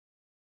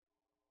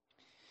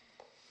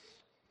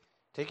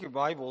Take your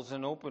Bibles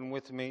and open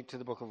with me to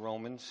the book of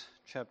Romans,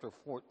 chapter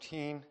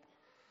 14.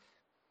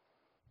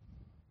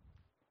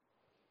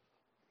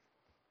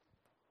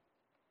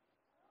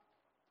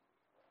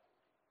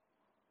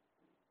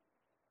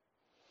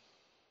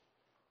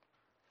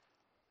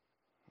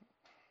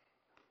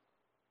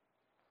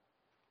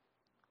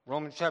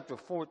 Romans chapter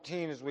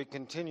 14, as we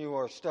continue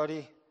our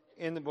study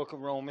in the book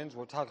of Romans,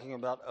 we're talking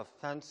about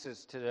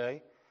offenses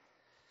today.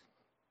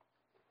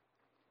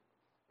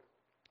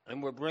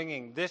 And we're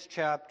bringing this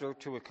chapter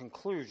to a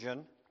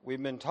conclusion.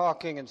 We've been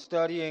talking and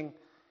studying,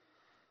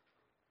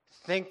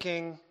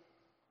 thinking,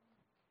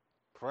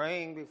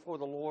 praying before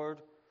the Lord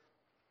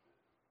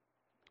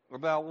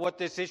about what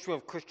this issue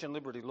of Christian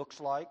liberty looks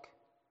like,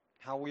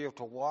 how we are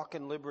to walk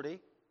in liberty.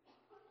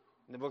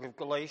 In the book of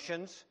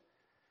Galatians,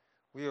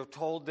 we are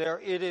told there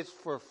it is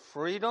for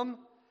freedom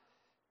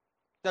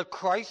that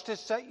Christ has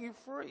set you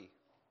free.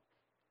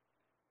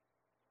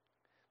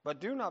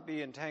 But do not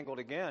be entangled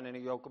again in a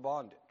yoke of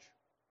bondage.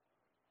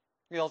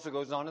 He also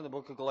goes on in the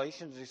book of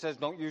Galatians, he says,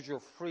 don't use your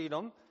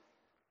freedom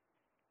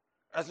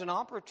as an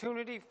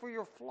opportunity for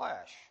your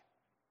flesh,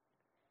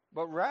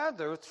 but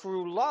rather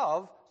through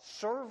love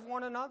serve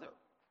one another.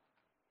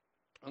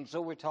 And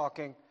so we're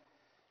talking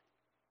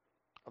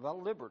about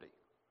liberty.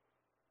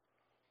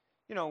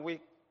 You know, we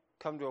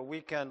come to a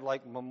weekend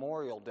like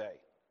Memorial Day.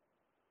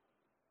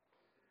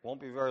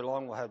 Won't be very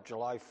long, we'll have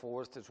July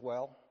 4th as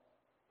well.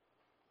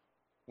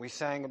 We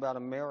sang about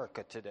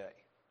America today.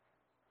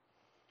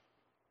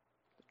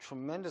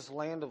 Tremendous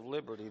land of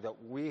liberty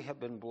that we have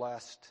been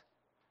blessed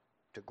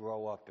to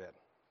grow up in,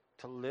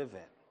 to live in.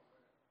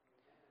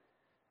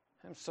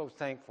 I'm so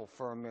thankful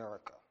for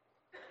America.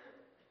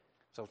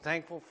 So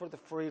thankful for the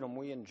freedom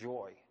we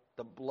enjoy,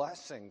 the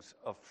blessings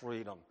of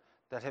freedom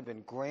that have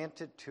been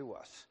granted to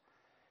us.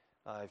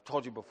 I've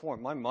told you before,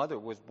 my mother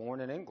was born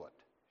in England.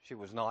 She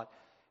was not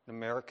an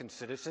American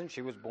citizen.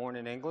 She was born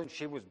in England.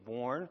 She was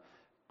born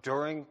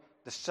during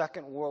the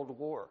Second World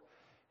War.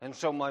 And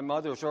so my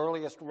mother's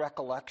earliest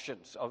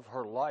recollections of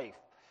her life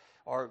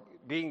are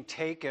being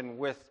taken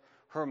with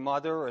her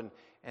mother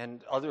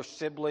and other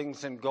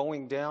siblings and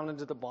going down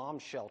into the bomb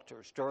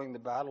shelters during the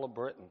Battle of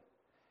Britain.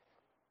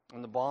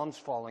 And the bombs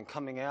falling,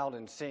 coming out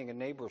and seeing a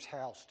neighbor's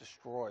house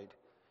destroyed.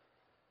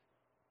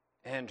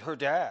 And her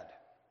dad,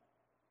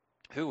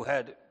 who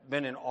had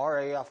been an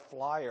RAF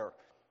flyer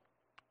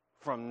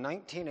from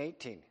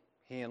 1918.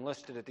 He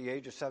enlisted at the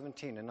age of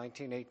 17 in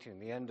 1918,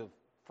 the end of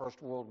First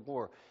World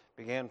War.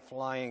 Began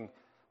flying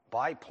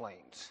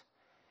biplanes,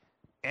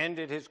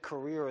 ended his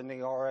career in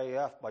the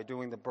RAF by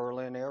doing the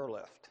Berlin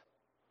airlift.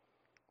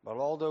 But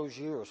all those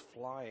years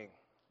flying,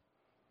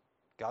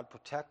 God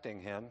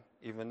protecting him,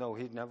 even though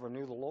he never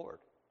knew the Lord.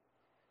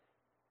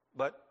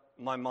 But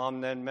my mom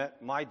then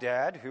met my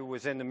dad, who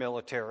was in the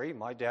military.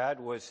 My dad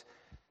was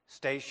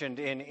stationed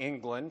in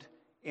England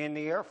in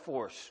the Air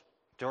Force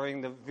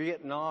during the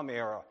Vietnam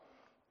era,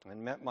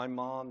 and met my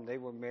mom. They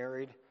were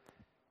married.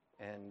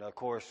 And, of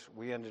course,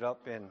 we ended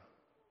up in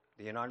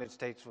the United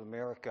States of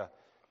America.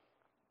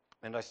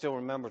 And I still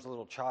remember as a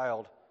little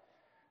child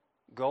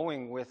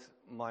going with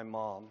my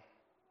mom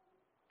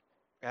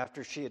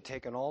after she had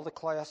taken all the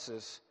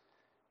classes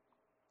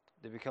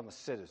to become a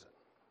citizen.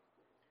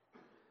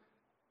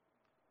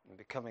 And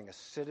becoming a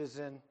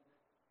citizen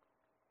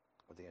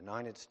of the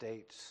United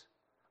States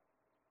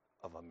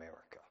of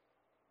America.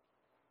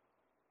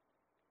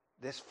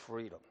 This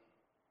freedom,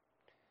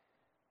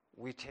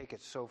 we take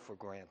it so for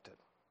granted.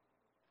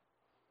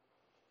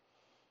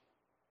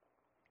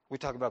 We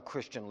talk about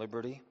Christian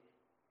liberty.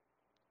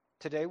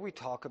 Today we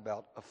talk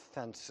about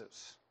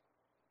offenses.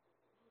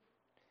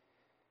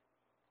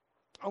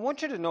 I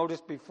want you to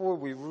notice before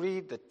we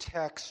read the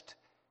text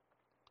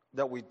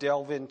that we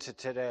delve into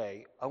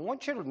today, I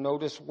want you to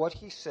notice what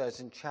he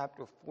says in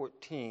chapter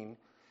 14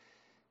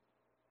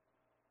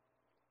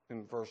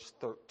 in verse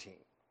 13.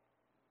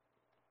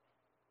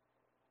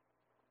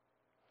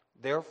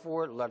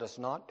 Therefore, let us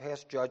not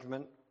pass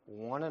judgment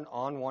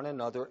on one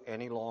another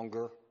any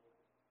longer,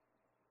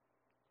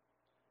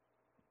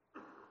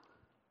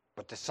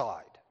 but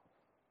decide.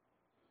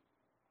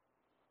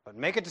 But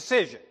make a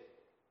decision.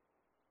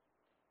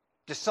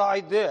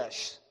 Decide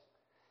this.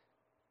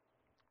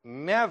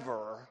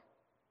 Never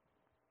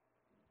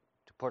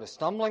to put a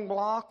stumbling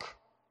block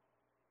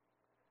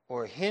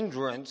or a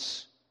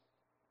hindrance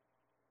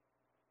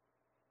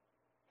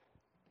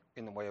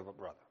in the way of a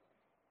brother.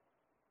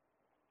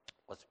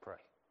 Let's pray.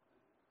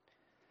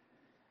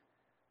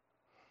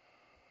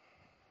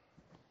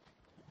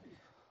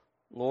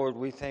 Lord,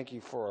 we thank you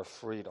for our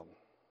freedom.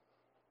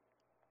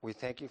 We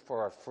thank you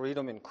for our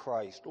freedom in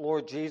Christ.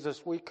 Lord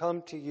Jesus, we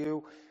come to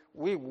you.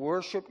 We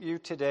worship you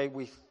today.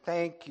 We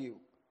thank you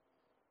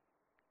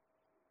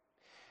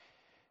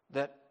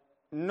that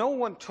no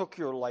one took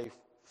your life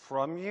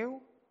from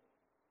you.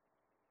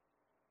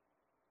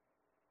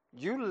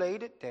 You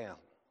laid it down.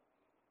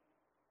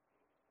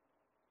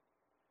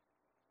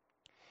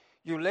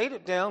 You laid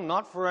it down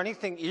not for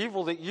anything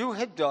evil that you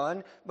had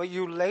done, but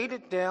you laid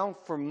it down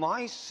for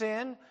my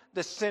sin,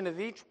 the sin of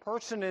each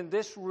person in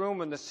this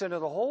room, and the sin of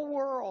the whole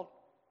world.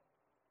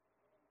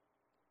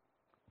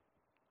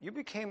 You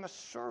became a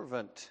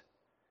servant.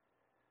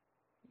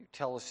 You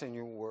tell us in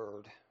your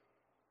word.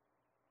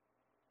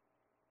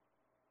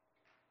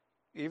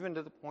 Even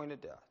to the point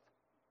of death.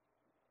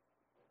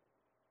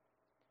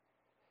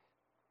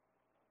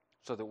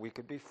 So that we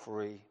could be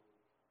free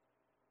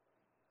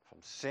from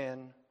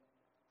sin,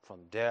 from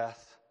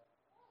death,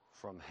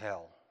 from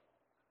hell.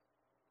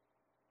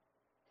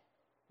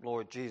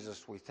 Lord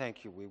Jesus, we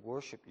thank you. We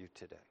worship you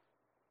today.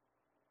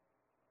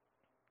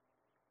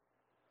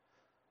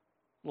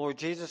 Lord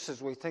Jesus,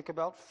 as we think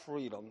about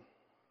freedom,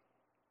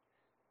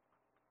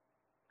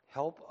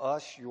 help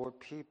us, your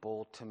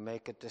people, to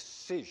make a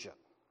decision,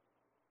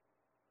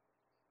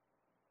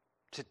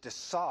 to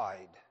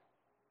decide,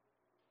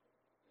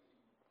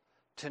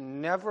 to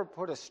never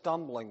put a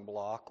stumbling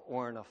block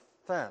or an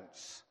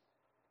offense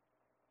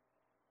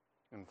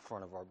in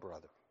front of our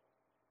brother.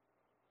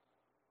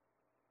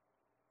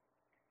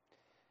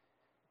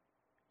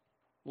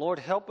 Lord,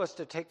 help us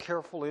to take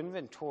careful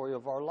inventory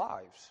of our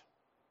lives,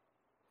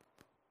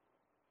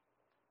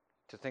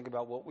 to think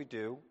about what we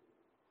do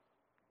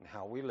and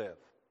how we live.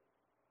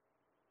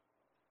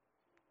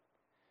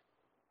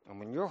 And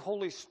when your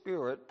Holy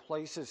Spirit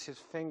places his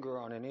finger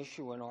on an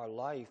issue in our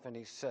life and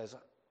he says,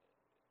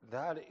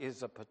 that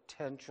is a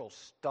potential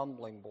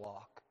stumbling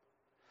block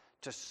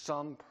to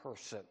some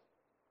person,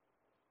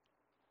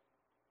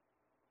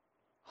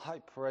 I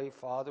pray,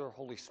 Father,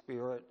 Holy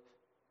Spirit,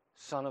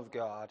 Son of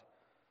God,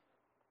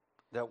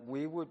 that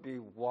we would be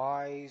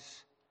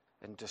wise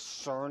and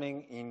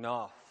discerning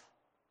enough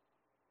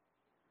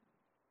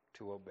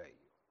to obey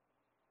you.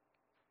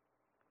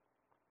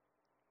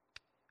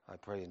 I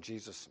pray in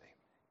Jesus'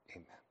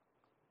 name, amen.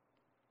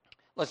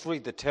 Let's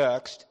read the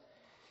text.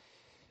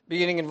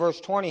 Beginning in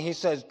verse 20, he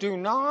says, do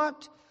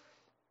not,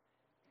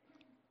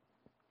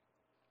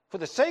 for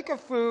the sake of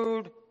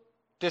food,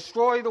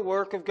 destroy the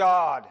work of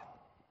God.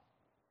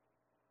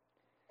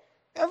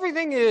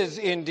 Everything is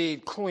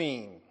indeed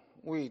clean.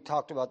 We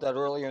talked about that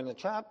earlier in the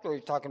chapter.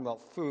 He's talking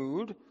about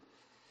food.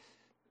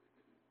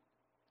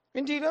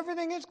 Indeed,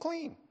 everything is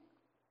clean.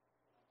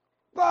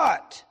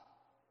 But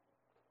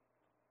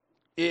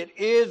it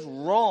is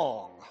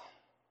wrong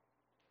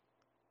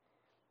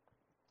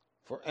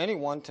for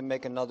anyone to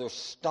make another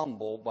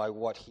stumble by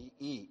what he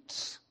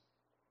eats.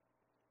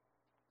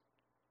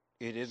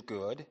 It is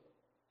good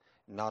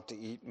not to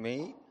eat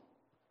meat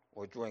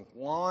or drink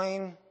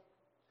wine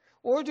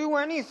or do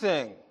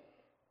anything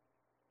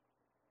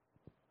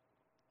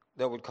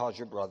that would cause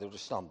your brother to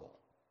stumble.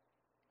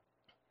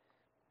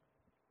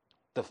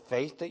 The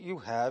faith that you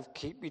have,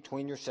 keep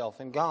between yourself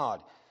and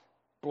God.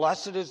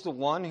 Blessed is the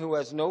one who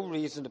has no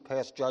reason to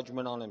pass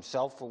judgment on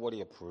himself for what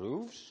he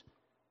approves.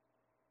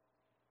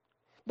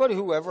 But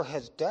whoever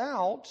has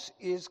doubts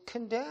is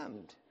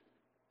condemned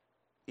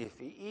if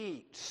he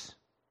eats.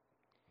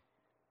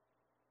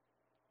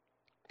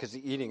 Because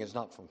the eating is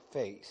not from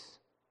faith.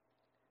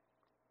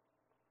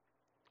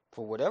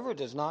 For whatever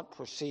does not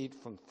proceed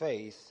from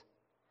faith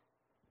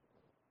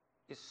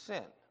is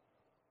sin.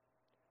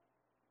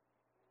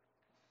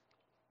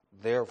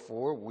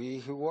 Therefore, we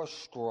who are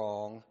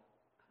strong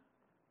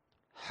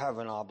have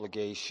an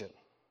obligation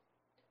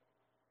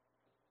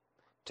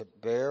to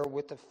bear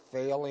with the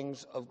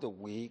failings of the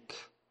weak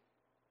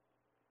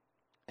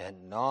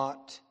and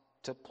not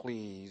to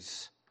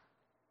please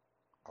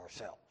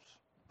ourselves.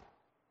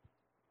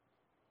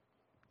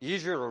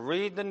 Easier to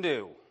read than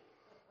do.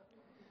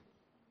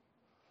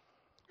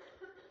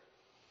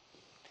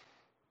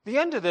 The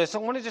end of this, I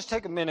want to just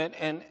take a minute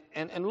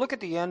and look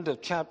at the end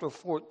of chapter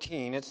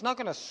 14. It's not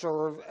going to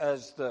serve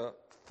as the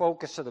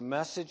focus of the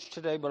message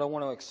today, but I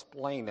want to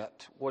explain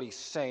it, what he's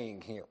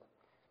saying here.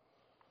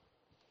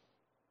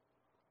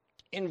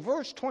 In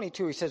verse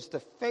 22, he says,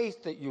 the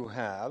faith that you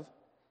have,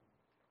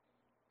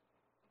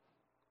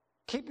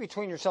 keep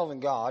between yourself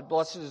and God.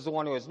 Blessed is the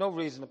one who has no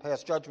reason to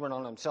pass judgment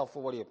on himself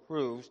for what he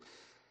approves.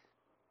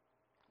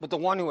 But the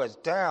one who has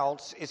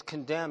doubts is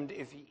condemned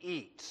if he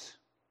eats.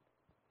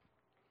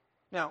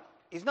 Now,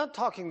 he's not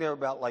talking there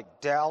about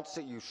like doubts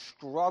that you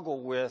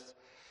struggle with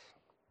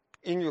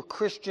in your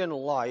Christian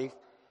life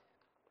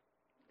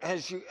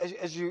as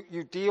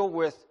you deal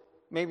with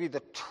maybe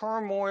the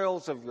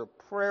turmoils of your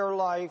prayer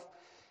life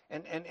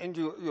and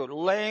you're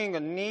laying a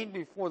need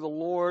before the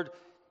Lord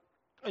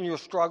and you're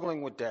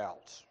struggling with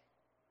doubts.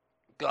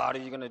 God, are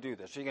you going to do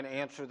this? Are you going to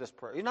answer this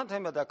prayer? He's not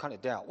talking about that kind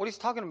of doubt. What he's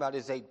talking about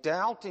is a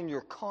doubt in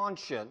your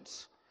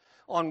conscience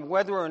on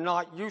whether or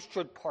not you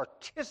should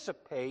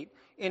participate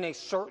in a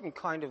certain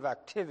kind of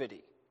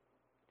activity.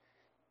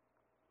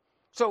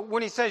 So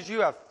when he says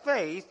you have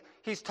faith,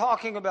 he's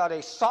talking about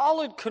a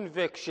solid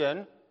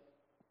conviction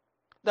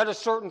that a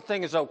certain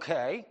thing is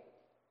okay.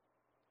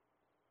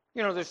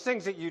 You know, there's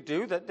things that you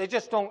do that they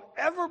just don't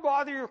ever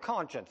bother your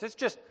conscience. It's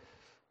just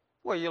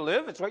where you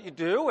live, it's what you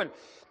do, and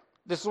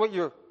this is what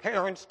your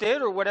parents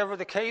did or whatever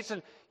the case,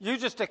 and you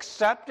just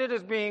accept it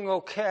as being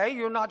okay.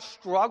 You're not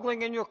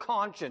struggling in your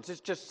conscience.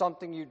 It's just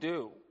something you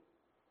do.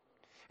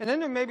 And then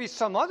there may be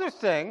some other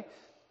thing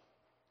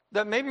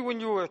that maybe when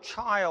you were a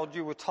child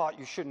you were taught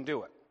you shouldn't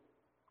do it.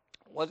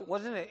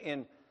 Wasn't it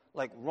in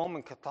like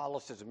Roman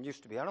Catholicism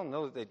used to be. I don't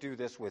know that they do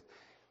this with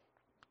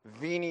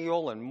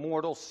venial and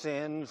mortal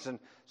sins and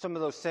some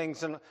of those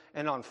things.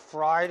 And on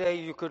Friday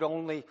you could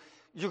only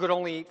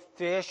eat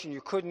fish and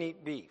you couldn't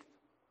eat beef.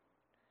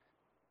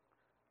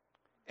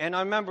 And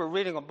I remember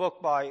reading a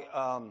book by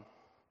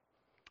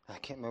I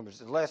can't remember,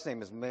 his last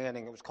name is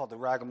Manning. It was called The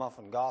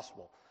Ragamuffin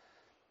Gospel.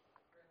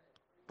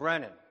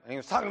 Brennan. And he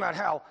was talking about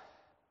how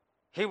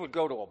he would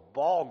go to a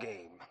ball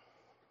game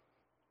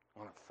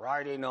on a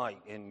Friday night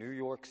in New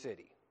York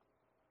City.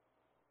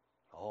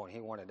 Oh, and he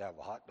wanted to have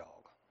a hot dog.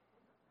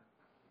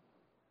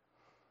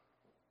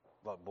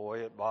 But boy,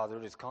 it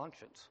bothered his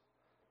conscience.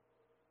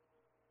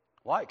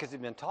 Why? Because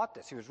he'd been taught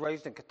this. He was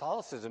raised in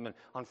Catholicism, and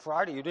on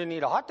Friday you didn't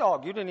eat a hot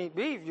dog, you didn't eat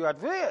beef, you had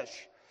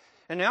fish.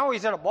 And now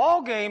he's at a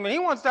ball game and he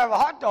wants to have a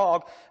hot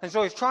dog, and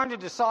so he's trying to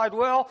decide,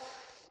 well,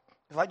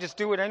 if I just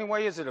do it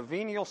anyway, is it a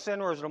venial sin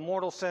or is it a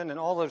mortal sin? And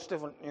all those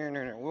different,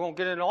 we won't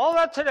get into all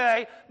that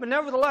today, but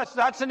nevertheless,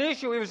 that's an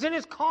issue. It was in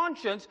his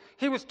conscience.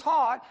 He was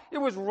taught it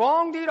was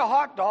wrong to eat a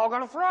hot dog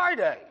on a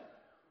Friday.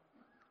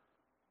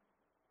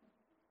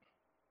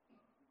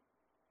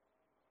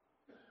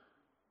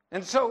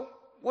 And so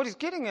what he's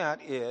getting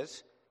at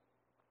is,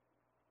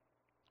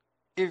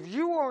 if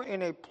you are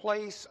in a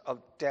place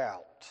of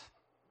doubt,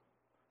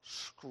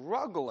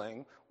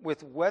 struggling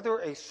with whether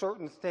a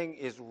certain thing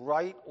is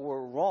right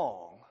or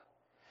wrong,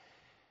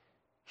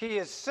 he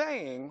is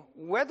saying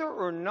whether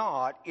or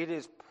not it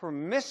is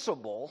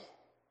permissible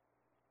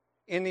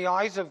in the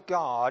eyes of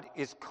God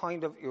is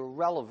kind of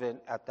irrelevant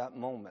at that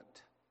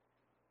moment.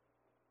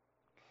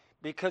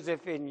 Because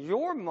if in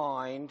your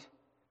mind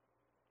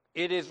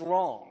it is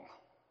wrong,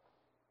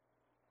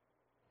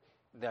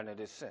 then it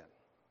is sin.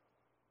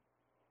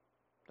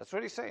 That's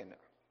what he's saying there.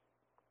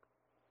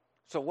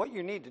 So what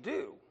you need to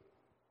do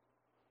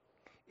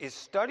is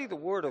study the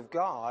Word of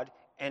God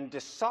and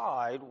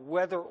decide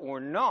whether or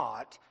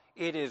not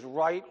it is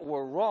right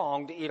or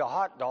wrong to eat a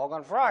hot dog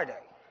on Friday.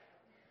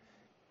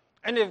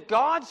 And if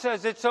God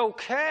says it's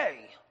okay,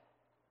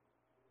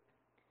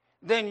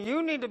 then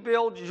you need to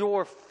build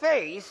your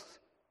faith,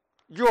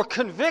 your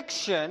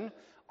conviction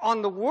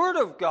on the Word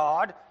of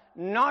God,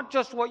 not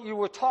just what you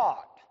were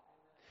taught.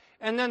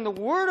 And then the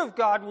Word of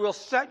God will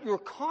set your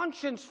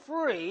conscience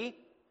free,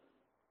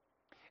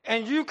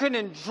 and you can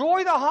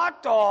enjoy the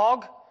hot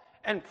dog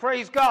and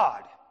praise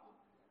God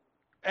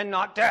and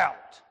not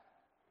doubt.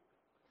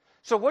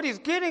 So what he's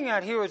getting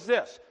at here is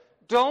this: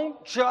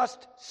 don't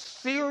just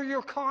sear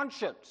your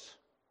conscience.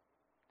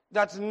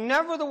 That's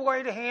never the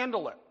way to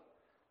handle it.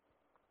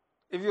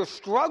 If you're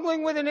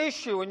struggling with an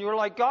issue and you're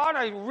like, God,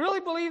 I really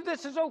believe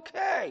this is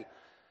okay,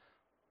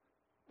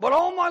 but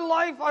all my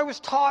life I was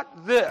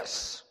taught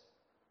this,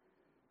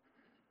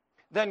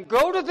 then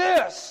go to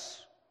this.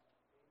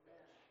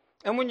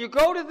 And when you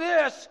go to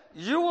this,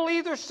 you will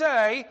either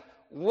say,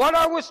 what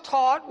I was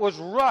taught was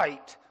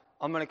right,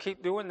 I'm going to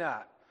keep doing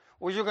that.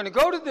 Or you're going to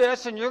go to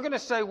this and you're going to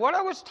say, what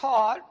I was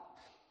taught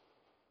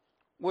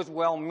was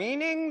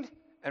well-meaning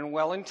and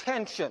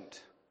well-intentioned,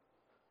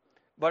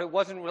 but it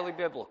wasn't really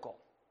biblical.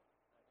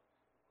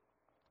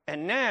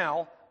 And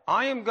now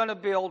I am going to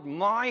build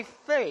my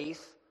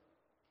faith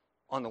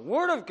on the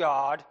Word of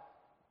God,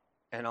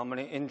 and I'm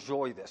going to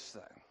enjoy this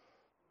thing.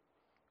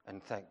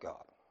 And thank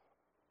God.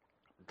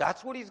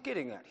 That's what he's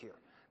getting at here.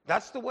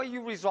 That's the way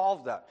you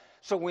resolve that.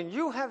 So when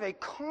you have a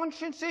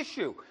conscience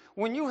issue,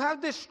 when you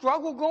have this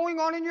struggle going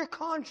on in your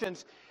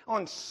conscience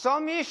on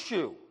some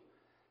issue,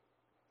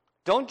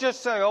 don't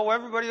just say, oh,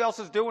 everybody else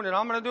is doing it,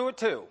 I'm going to do it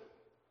too.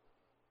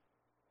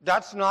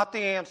 That's not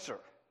the answer.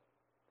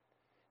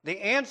 The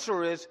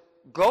answer is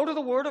go to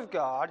the Word of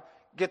God,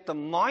 get the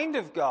mind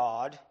of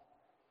God,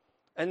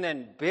 and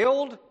then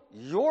build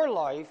your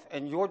life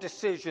and your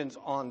decisions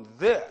on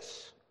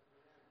this,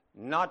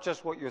 not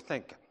just what you're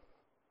thinking.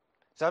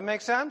 Does that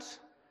make sense?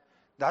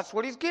 That's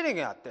what he's getting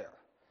at there.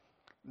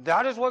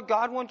 That is what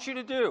God wants you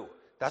to do.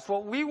 That's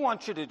what we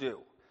want you to do.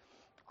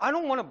 I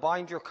don't want to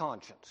bind your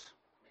conscience.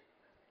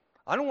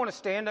 I don't want to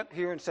stand up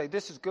here and say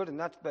this is good and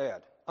that's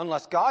bad,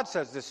 unless God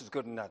says this is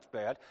good and that's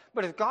bad.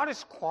 But if God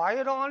is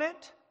quiet on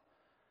it,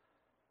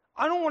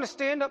 I don't want to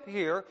stand up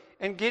here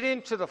and get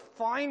into the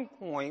fine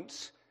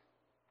points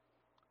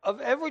of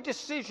every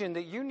decision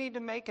that you need to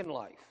make in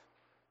life.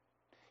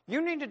 You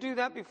need to do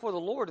that before the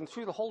Lord and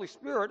through the Holy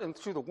Spirit and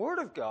through the Word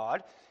of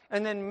God,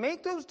 and then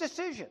make those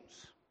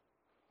decisions.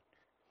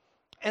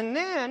 And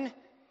then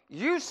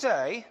you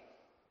say,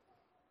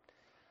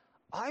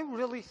 I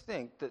really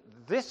think that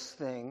this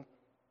thing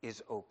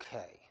is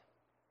okay.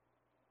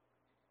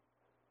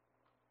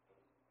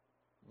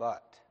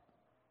 But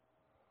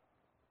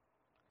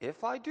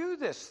if I do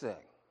this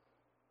thing,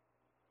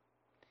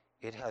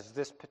 it has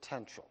this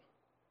potential.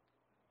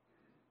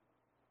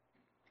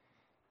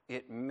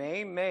 It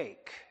may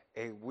make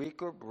a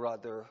weaker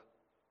brother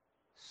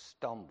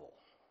stumble.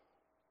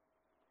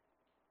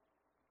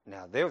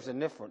 Now, there's a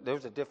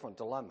different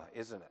dilemma,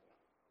 isn't it?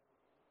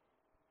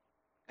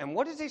 And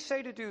what does he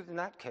say to do in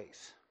that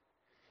case?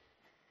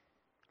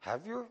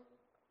 Have your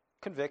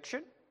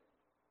conviction.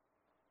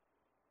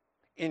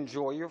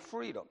 Enjoy your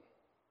freedom.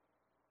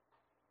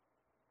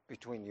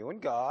 between you and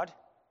God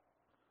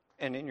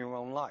and in your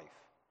own life.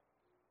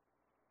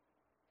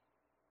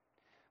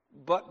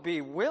 But be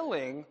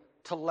willing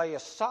to lay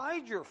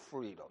aside your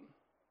freedom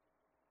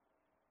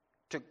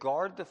to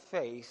guard the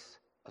faith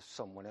of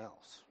someone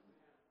else.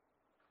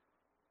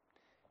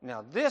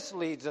 Now, this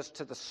leads us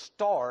to the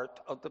start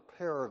of the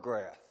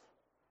paragraph.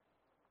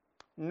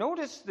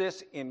 Notice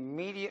this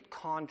immediate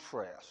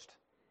contrast.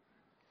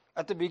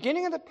 At the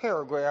beginning of the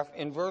paragraph,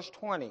 in verse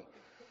 20,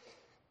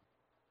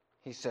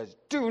 he says,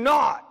 do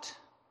not,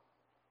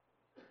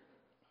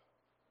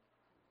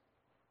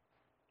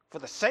 for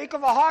the sake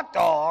of a hot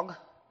dog,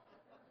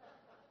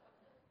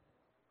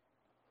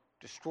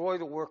 destroy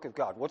the work of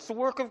God. What's the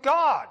work of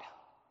God?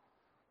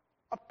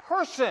 A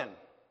person.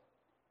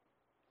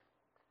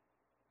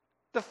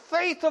 The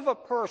faith of a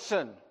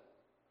person.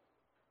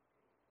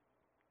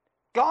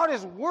 God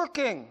is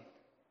working.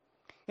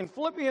 In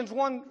Philippians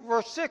 1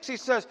 verse 6 he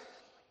says,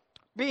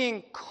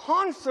 being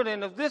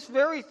confident of this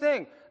very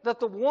thing, that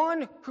the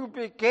one who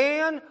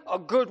began a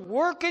good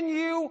work in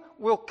you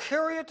will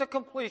carry it to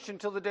completion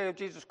till the day of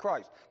Jesus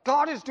Christ.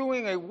 God is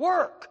doing a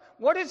work.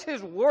 What is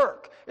his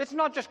work? It's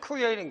not just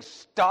creating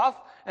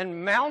stuff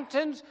and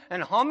mountains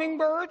and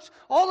hummingbirds.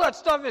 All that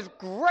stuff is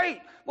great.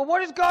 But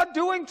what is God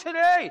doing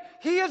today?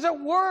 He is at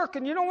work.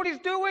 And you know what he's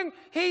doing?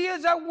 He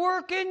is at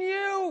work in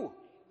you.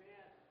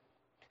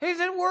 He's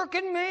at work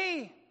in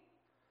me.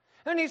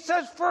 And he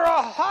says, for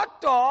a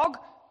hot dog,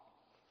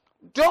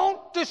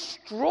 don't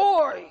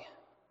destroy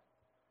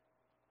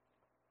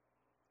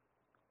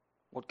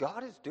what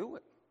God is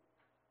doing.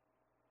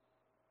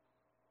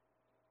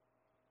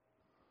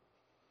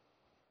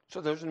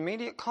 So there's an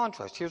immediate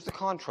contrast. Here's the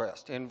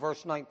contrast. In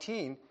verse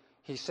 19,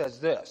 he says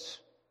this,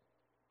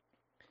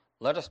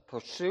 let us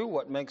pursue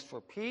what makes for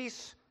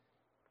peace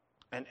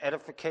and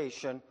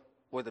edification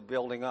with a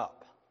building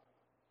up.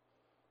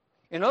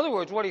 In other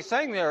words, what he's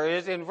saying there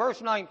is, in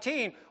verse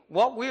 19,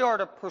 what we are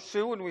to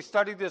pursue, and we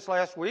studied this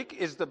last week,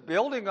 is the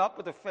building up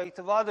of the faith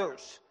of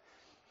others.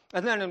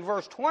 And then in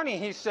verse 20,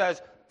 he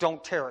says,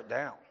 don't tear it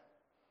down.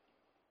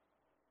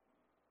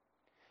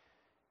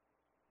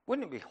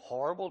 Wouldn't it be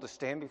horrible to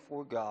stand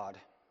before God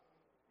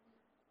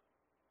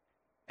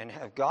and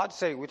have God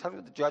say, we talked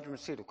about the judgment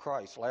seat of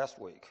Christ last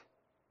week,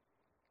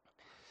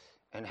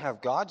 and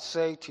have God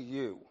say to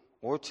you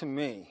or to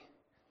me,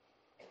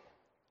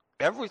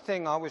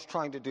 everything I was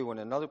trying to do in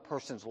another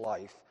person's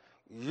life,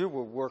 you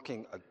were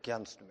working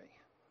against me.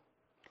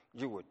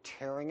 You were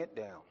tearing it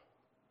down.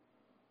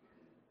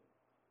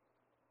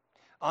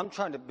 I'm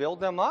trying to build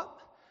them up.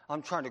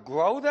 I'm trying to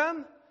grow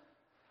them.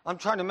 I'm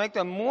trying to make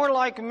them more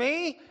like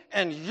me,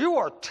 and you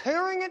are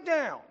tearing it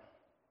down.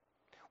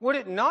 Would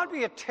it not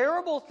be a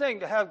terrible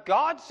thing to have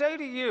God say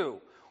to you,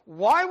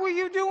 why were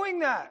you doing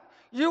that?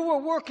 You were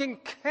working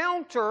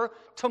counter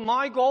to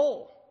my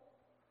goal.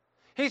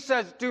 He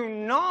says, do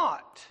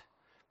not,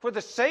 for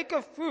the sake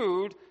of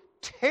food,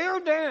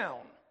 tear down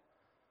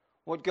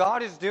what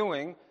God is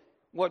doing.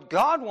 What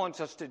God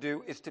wants us to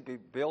do is to be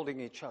building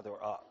each other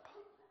up.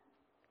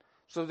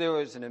 So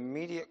there is an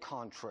immediate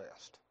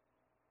contrast.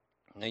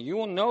 Now you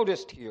will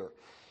notice here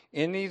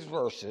in these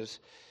verses,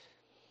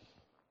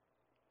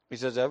 he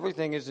says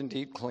everything is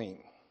indeed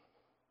clean.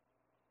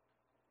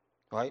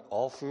 Right?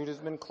 All food has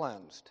been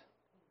cleansed.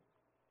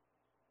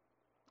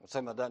 I was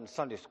talking about that in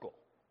Sunday school.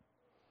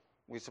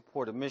 We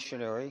support a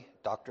missionary,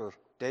 Dr.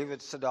 David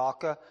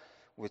Sadaka,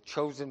 with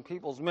Chosen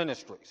People's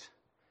Ministries.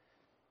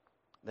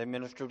 They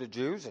minister to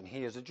Jews, and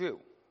he is a Jew,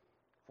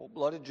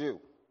 full-blooded Jew.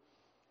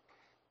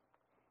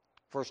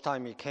 First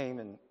time he came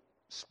and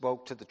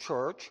spoke to the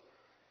church,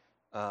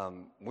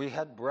 we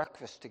had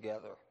breakfast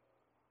together.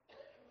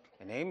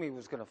 And Amy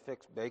was going to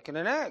fix bacon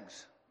and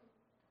eggs.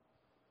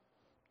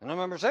 And I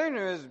remember saying to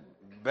him, is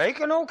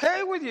bacon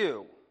okay with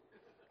you?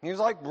 He was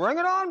like, bring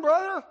it on,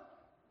 brother.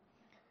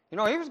 You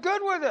know, he was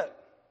good with it.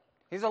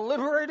 He's a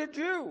liberated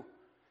Jew.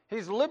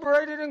 He's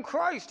liberated in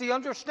Christ. He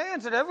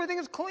understands that everything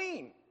is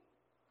clean.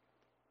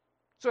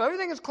 So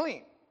everything is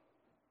clean.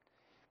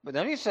 But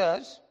then he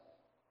says,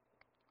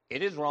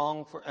 it is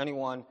wrong for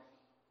anyone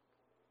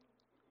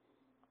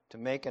to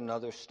make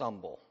another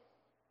stumble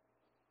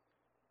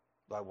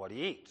by what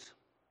he eats.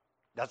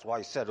 That's why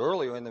he said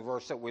earlier in the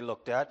verse that we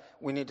looked at,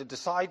 we need to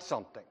decide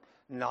something,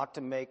 not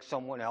to make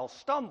someone else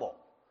stumble.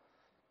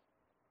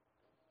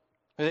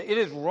 It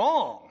is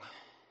wrong.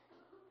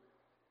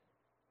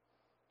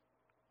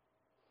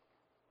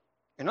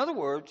 In other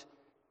words,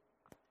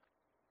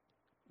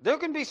 there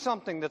can be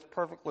something that's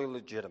perfectly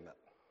legitimate.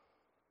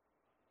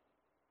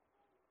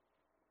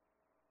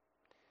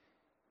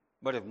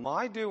 But if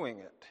my doing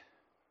it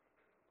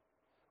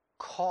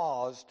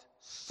caused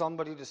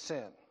somebody to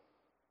sin,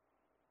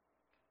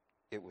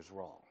 it was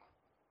wrong.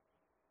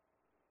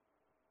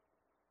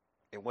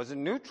 It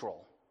wasn't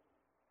neutral.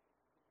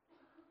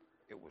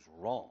 It was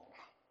wrong.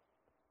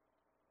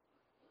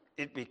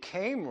 It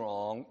became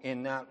wrong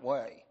in that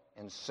way.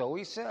 And so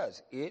he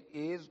says, it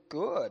is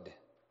good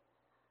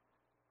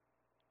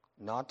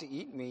not to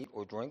eat meat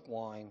or drink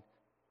wine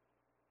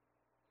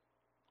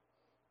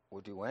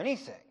or do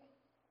anything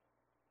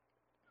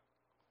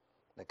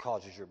that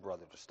causes your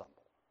brother to stumble.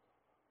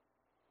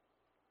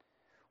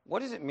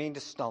 What does it mean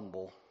to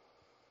stumble?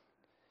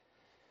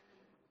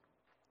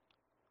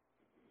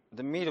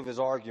 The meat of his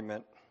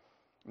argument,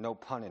 no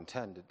pun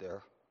intended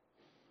there.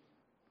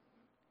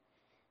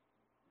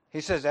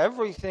 He says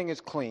everything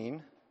is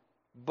clean,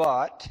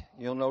 but,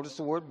 you'll notice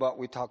the word but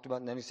we talked about,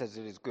 and then he says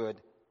it is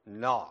good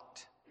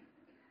not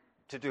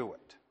to do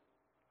it.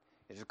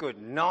 It is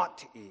good not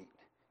to eat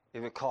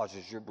if it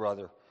causes your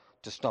brother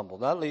to stumble.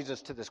 That leads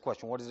us to this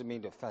question: what does it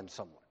mean to offend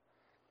someone?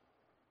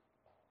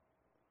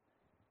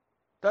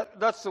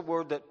 That's the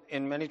word that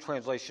in many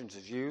translations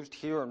is used.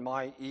 Here in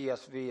my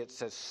ESV it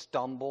says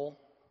stumble,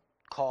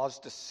 cause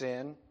to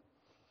sin.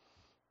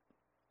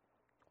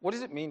 What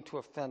does it mean to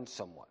offend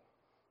someone?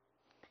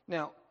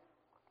 Now,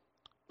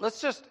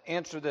 let's just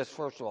answer this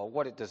first of all,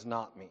 what it does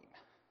not mean,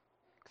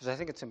 because I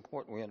think it's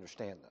important we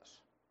understand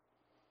this.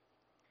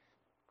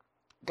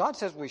 God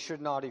says we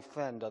should not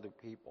offend other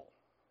people.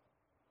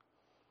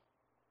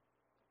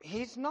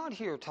 He's not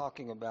here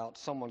talking about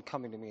someone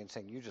coming to me and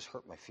saying, you just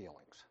hurt my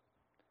feelings.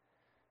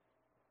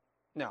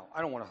 No,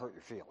 I don't want to hurt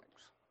your feelings.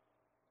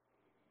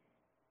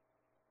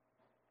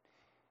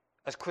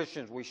 As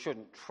Christians, we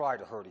shouldn't try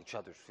to hurt each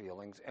other's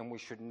feelings, and we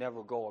should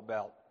never go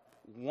about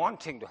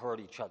wanting to hurt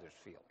each other's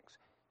feelings.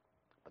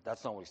 But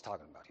that's not what he's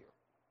talking about here.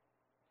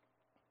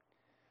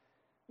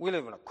 We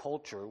live in a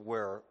culture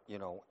where,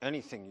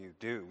 anything you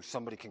do,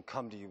 somebody can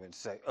come to you and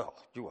say, oh,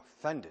 you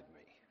offended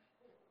me.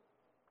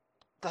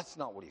 That's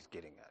not what he's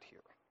getting at here.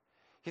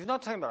 He's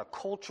not talking about a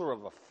culture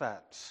of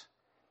offense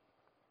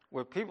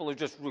where people are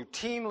just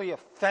routinely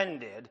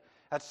offended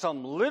at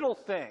some little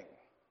thing.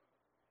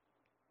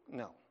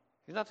 No.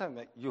 He's not talking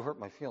about you hurt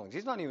my feelings.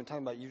 He's not even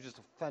talking about you just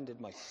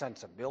offended my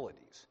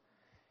sensibilities.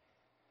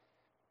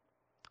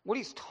 What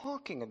he's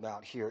talking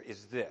about here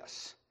is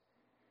this.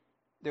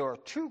 There are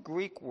two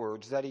Greek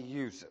words that he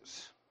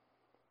uses.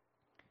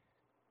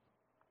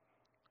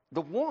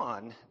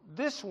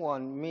 This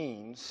one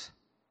means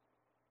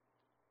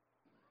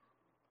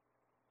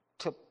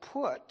to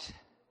put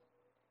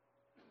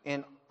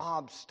an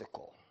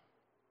obstacle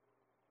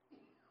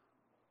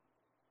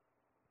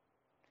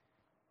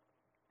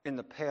in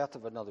the path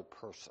of another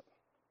person.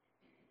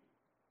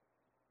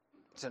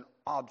 It's an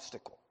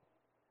obstacle.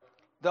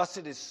 Thus,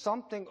 it is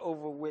something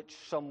over which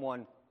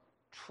someone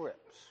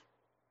trips.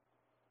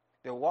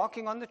 They're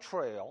walking on the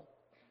trail,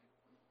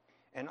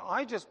 and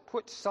I just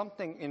put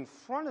something in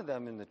front of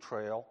them in the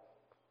trail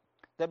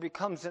that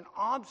becomes an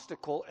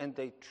obstacle, and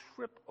they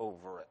trip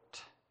over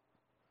it.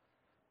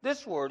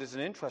 This word is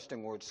an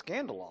interesting word,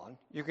 scandalon.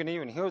 You can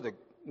even hear the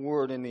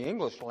word in the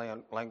English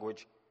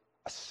language,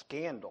 a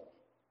scandal,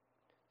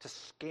 to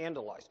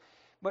scandalize.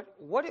 But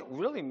what it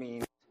really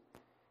means,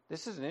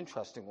 this is an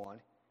interesting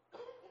one,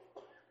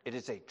 it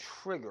is a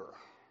trigger.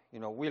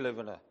 We live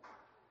in a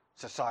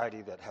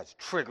society that has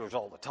triggers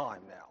all the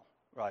time now,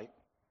 right?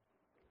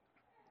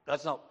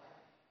 That's not,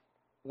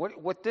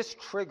 what this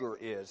trigger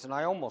is, and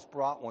I almost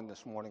brought one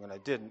this morning and I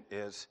didn't,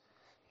 is,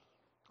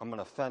 I'm going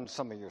to offend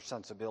some of your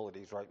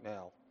sensibilities right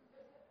now,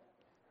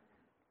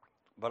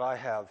 but I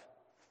have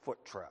foot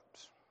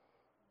traps.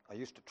 I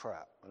used to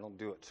trap. I don't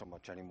do it so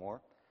much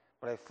anymore,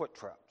 but I have foot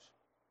traps.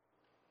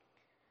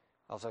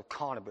 I also have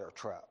conibear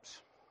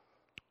traps.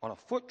 On a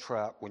foot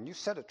trap, when you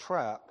set a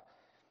trap,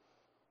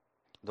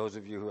 those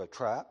of you who have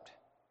trapped,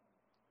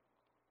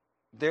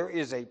 there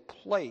is a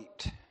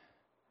plate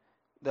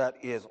that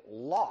is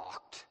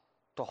locked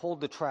to hold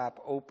the trap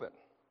open.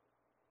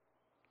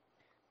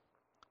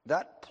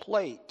 That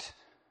plate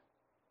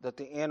that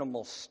the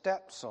animal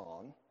steps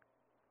on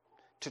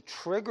to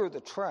trigger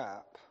the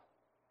trap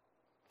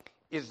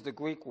is the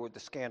Greek word, the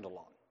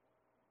scandalon.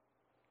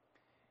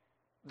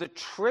 The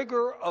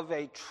trigger of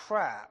a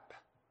trap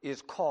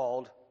is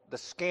called the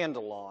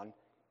scandalon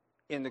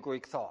in the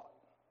Greek thought.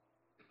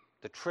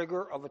 The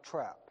trigger of a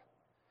trap.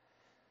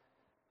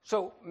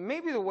 So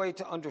maybe the way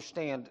to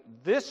understand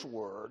this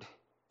word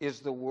is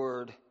the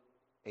word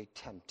a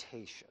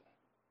temptation.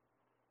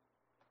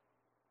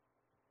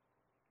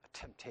 A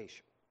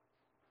temptation.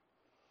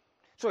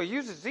 So he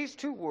uses these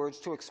two words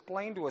to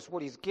explain to us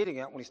what he's getting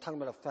at when he's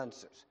talking about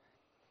offenses.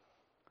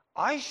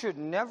 I should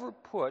never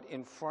put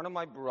in front of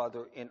my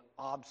brother an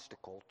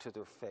obstacle to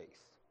their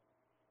faith.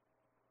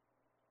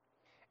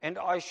 And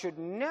I should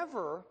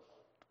never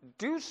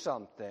do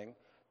something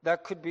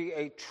that could be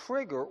a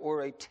trigger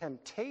or a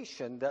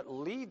temptation that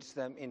leads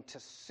them into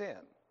sin.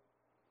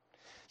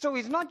 So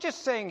he's not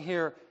just saying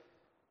here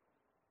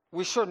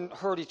we shouldn't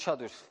hurt each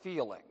other's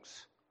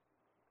feelings.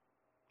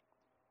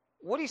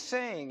 What he's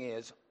saying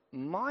is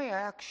my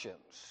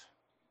actions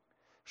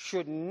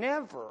should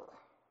never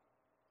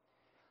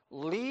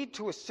lead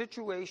to a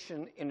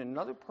situation in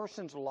another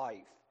person's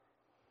life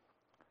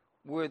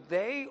where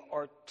they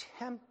are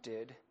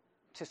tempted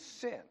to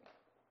sin.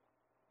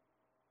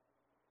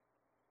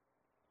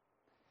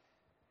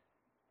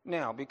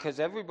 Now,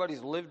 because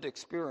everybody's lived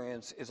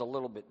experience is a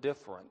little bit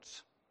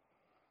different,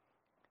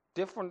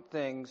 different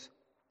things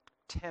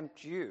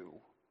tempt you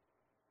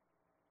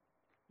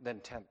than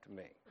tempt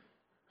me.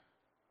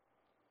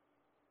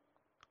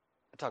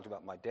 talked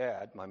about my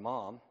dad, my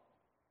mom.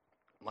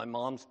 My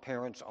mom's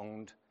parents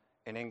owned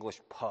an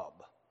English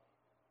pub.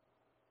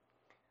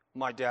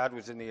 My dad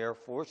was in the Air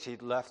Force.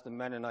 He'd left the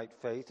Mennonite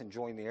faith and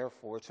joined the Air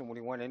Force. And when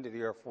he went into the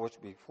Air Force,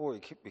 before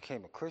he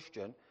became a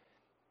Christian,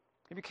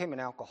 he became an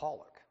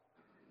alcoholic.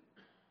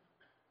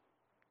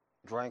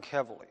 Drank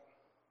heavily.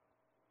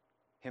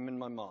 Him and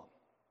my mom.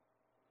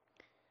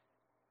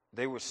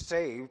 They were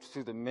saved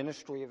through the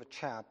ministry of a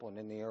chaplain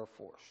in the Air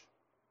Force.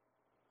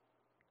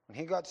 When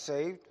he got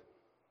saved,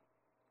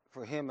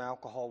 for him,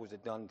 alcohol was a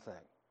done thing.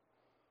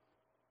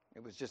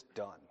 It was just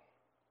done.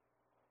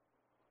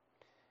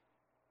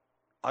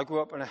 I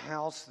grew up in a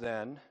house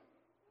then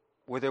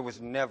where there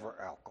was never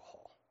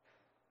alcohol.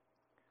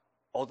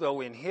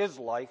 Although in his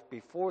life,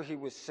 before he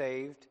was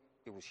saved,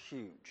 it was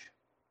huge.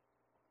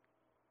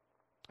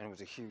 And it was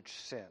a huge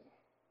sin.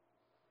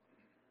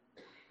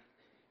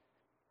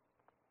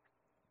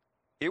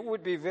 It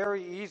would be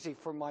very easy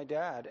for my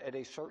dad at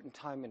a certain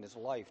time in his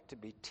life to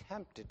be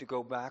tempted to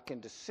go back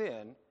into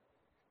sin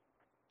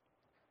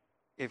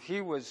if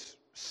he was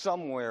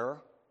somewhere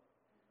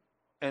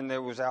and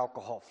there was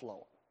alcohol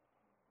flowing.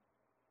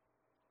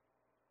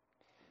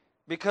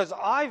 Because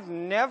I've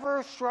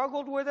never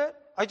struggled with it.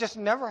 I just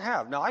never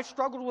have. Now, I've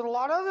struggled with a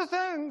lot of other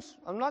things.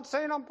 I'm not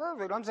saying I'm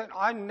perfect. I'm saying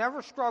I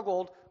never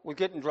struggled with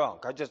getting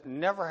drunk. I just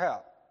never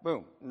have.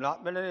 Boom.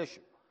 Not been an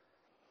issue.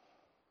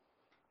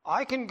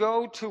 I can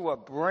go to a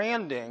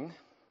branding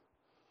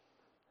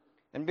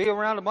and be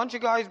around a bunch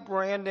of guys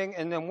branding,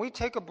 and then we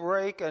take a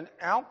break, and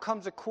out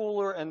comes a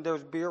cooler, and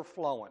there's beer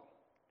flowing.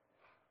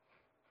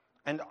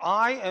 And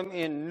I am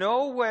in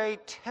no way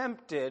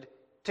tempted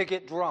to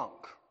get drunk.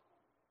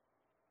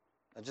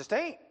 I just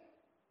ain't.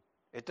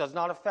 It does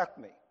not affect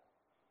me.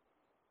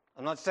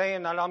 I'm not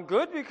saying that I'm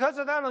good because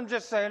of that. I'm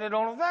just saying it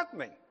don't affect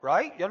me,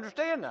 right? You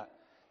understand that?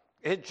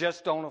 It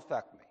just don't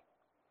affect me.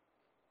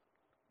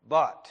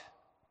 But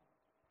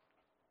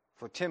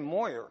for Tim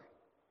Moyer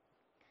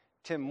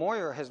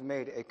has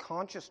made a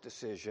conscious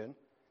decision,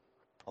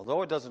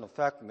 although it doesn't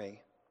affect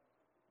me,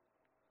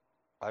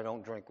 I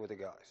don't drink with the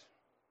guys.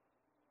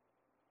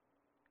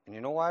 And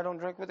you know why I don't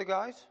drink with the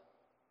guys?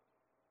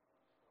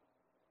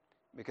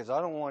 Because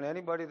I don't want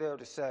anybody there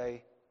to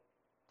say,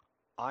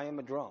 I am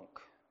a drunk,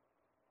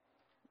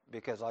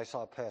 because I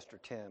saw Pastor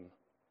Tim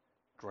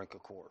drink a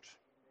Coors.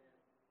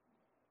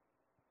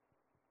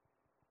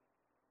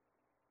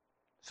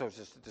 So it's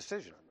just a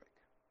decision I make.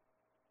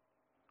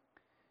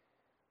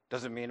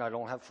 Doesn't mean I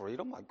don't have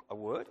freedom. I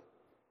would.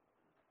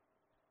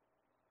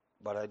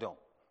 But I don't.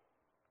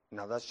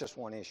 Now, that's just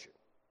one issue.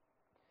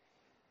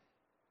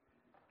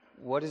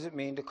 What does it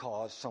mean to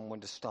cause someone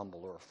to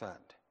stumble or offend?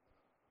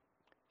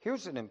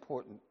 Here's an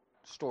important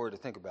story to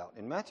think about.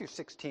 In Matthew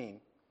 16,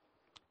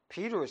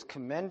 Peter is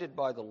commended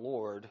by the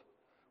Lord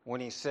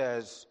when he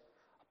says,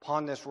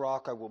 upon this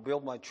rock I will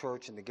build my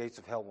church, and the gates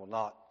of hell will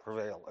not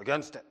prevail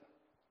against it.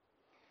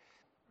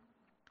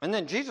 And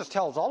then Jesus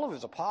tells all of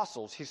his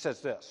apostles, he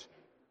says this,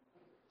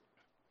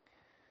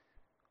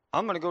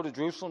 I'm going to go to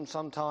Jerusalem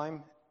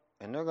sometime,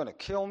 and they're going to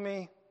kill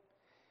me,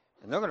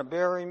 and they're going to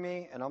bury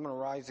me, and I'm going to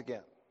rise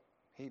again.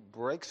 He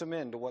breaks them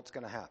into what's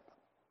going to happen.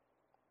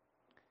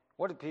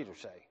 What did Peter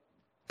say?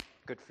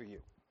 Good for you.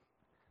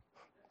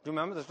 Do you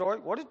remember the story?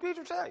 What did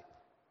Peter say?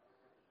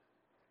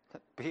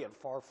 Be it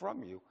far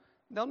from you.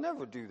 They'll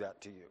never do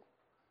that to you.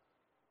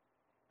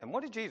 And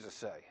what did Jesus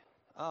say?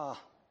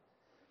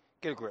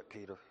 Get a grip,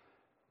 Peter.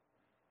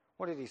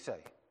 What did he say?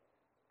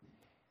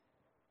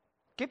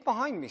 Get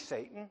behind me,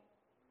 Satan.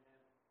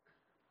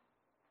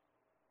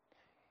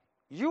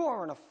 You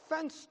are an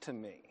offense to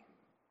me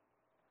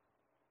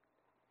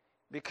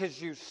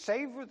because you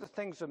savor the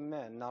things of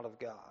men, not of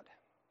God.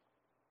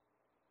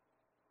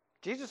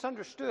 Jesus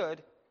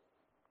understood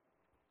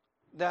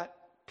that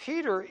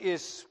Peter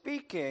is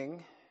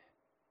speaking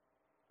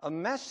a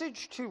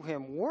message to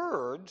him,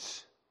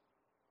 words.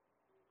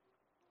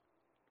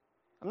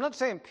 I'm not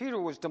saying Peter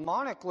was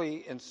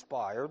demonically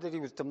inspired, that he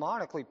was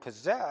demonically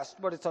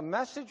possessed, but it's a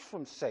message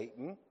from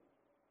Satan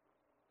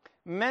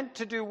meant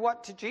to do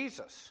what to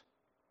Jesus?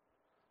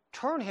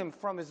 Turn him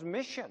from his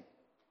mission.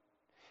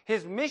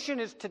 His mission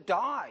is to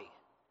die.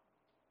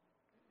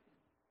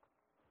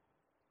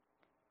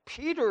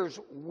 Peter's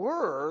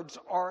words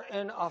are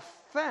an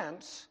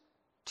offense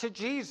to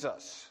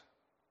Jesus.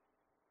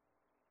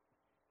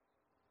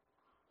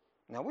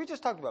 Now, we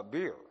just talked about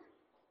beer.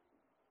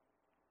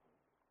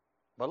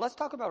 But let's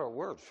talk about our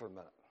words for a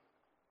minute.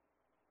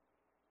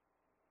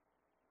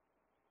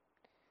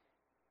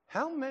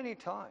 How many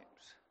times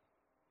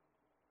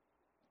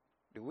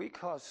do we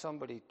cause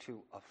somebody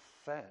to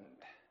offend?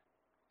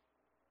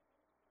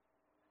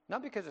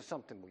 Not because of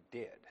something we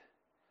did,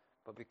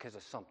 but because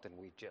of something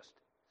we just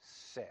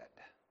said.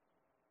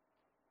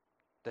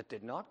 That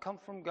did not come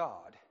from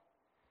God,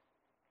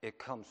 it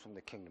comes from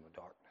the kingdom of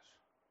darkness.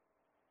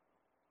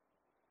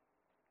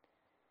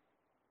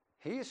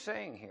 He is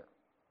saying here,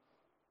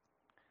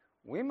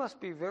 we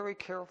must be very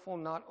careful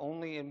not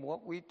only in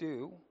what we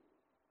do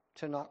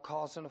to not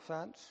cause an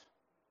offense,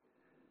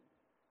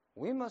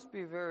 we must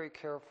be very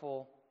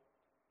careful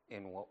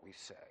in what we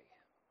say.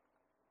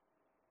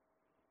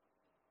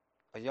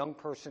 a young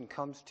person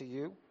comes to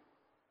you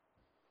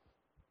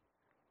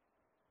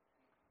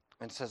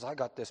and says, I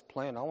got this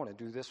plan, I want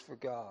to do this for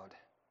God.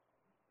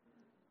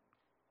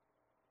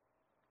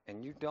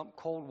 And you dump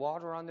cold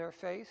water on their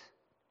faith,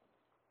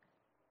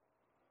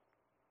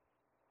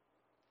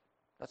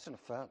 that's an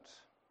offense.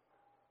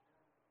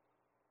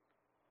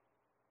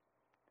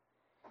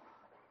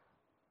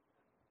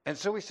 And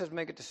so he says,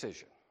 make a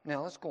decision.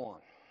 Now let's go on.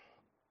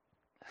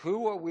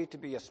 Who are we to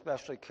be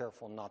especially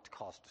careful not to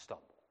cause to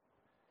stumble?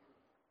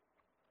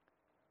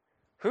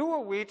 Who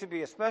are we to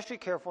be especially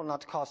careful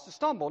not to cause to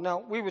stumble?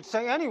 Now, we would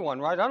say anyone,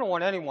 right? I don't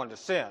want anyone to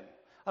sin.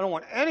 I don't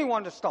want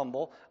anyone to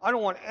stumble. I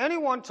don't want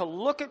anyone to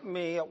look at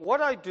me, at what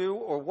I do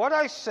or what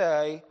I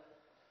say,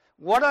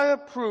 what I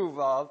approve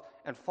of,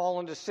 and fall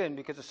into sin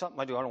because of something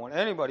I do. I don't want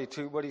anybody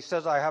to, but he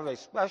says I have a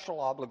special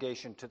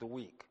obligation to the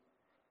weak.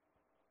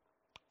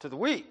 To the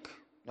weak.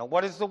 Now,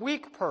 what is the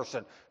weak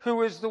person?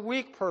 Who is the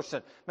weak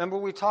person? Remember,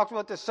 we talked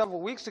about this several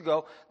weeks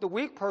ago. The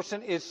weak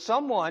person is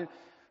someone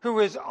who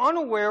is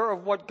unaware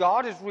of what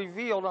God has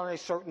revealed on a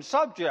certain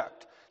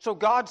subject. So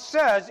God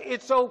says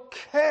it's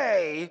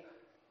okay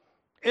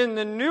in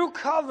the new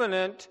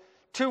covenant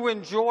to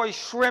enjoy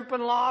shrimp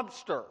and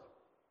lobster.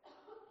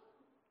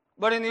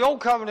 But in the old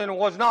covenant it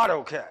was not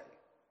okay.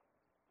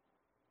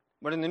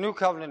 But in the new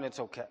covenant it's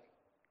okay.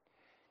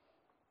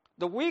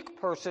 The weak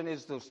person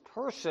is this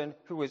person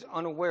who is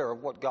unaware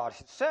of what God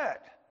has said.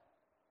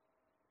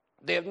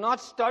 They have not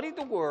studied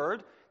the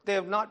Word. They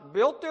have not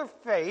built their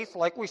faith,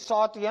 like we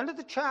saw at the end of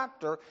the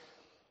chapter.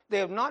 They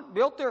have not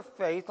built their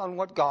faith on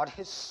what God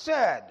has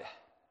said.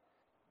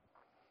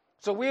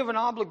 So we have an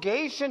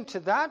obligation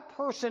to that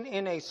person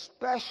in a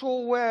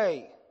special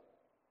way.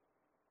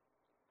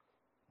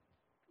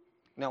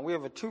 Now, we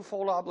have a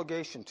twofold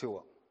obligation to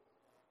him.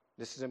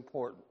 This is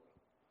important.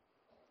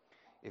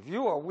 If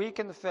you are weak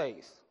in the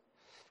faith,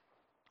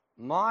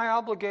 my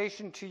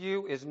obligation to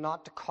you is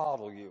not to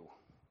coddle you.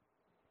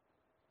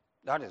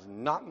 That is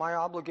not my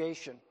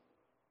obligation.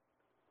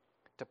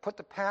 To put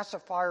the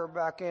pacifier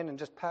back in and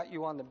just pat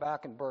you on the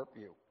back and burp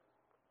you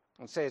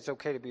and say it's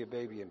okay to be a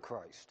baby in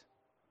Christ.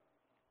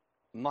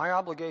 My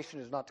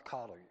obligation is not to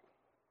coddle you.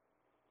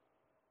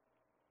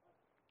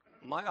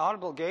 My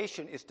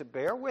obligation is to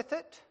bear with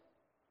it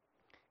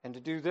and to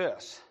do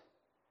this,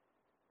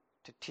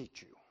 to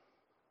teach you.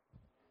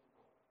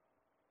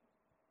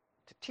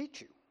 To teach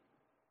you.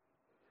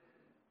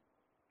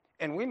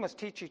 And we must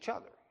teach each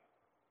other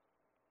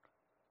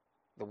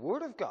the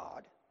Word of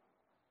God,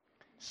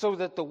 so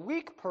that the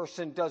weak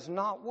person does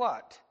not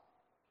what?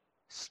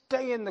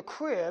 Stay in the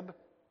crib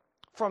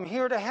from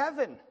here to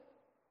heaven.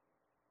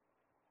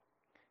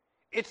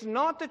 It's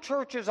not the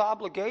church's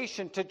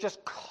obligation to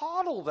just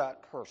coddle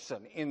that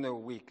person in their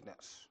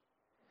weakness.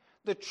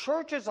 The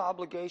church's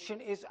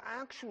obligation is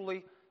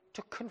actually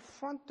to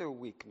confront their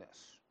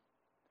weakness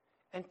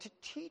and to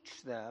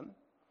teach them,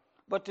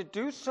 but to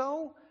do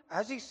so,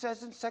 as he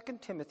says in 2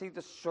 Timothy,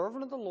 the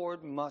servant of the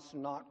Lord must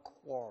not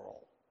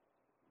quarrel.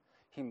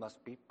 He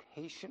must be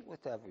patient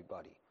with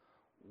everybody,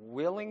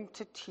 willing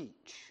to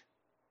teach.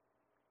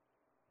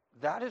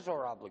 That is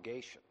our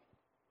obligation.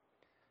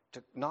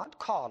 To not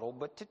coddle,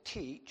 but to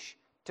teach,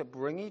 to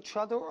bring each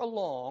other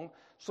along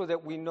so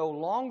that we no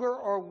longer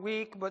are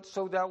weak, but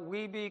so that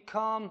we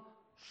become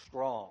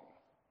strong.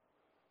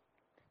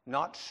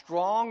 Not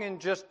strong in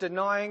just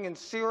denying and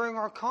searing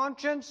our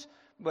conscience,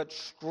 but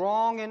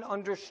strong in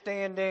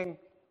understanding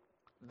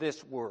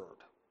this word.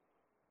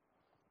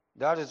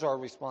 That is our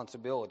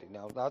responsibility.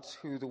 Now, that's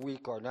who the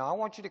weak are. Now, I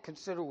want you to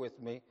consider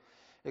with me,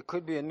 it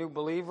could be a new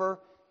believer.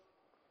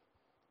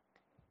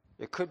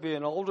 It could be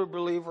an older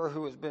believer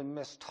who has been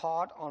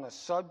mistaught on a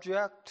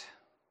subject.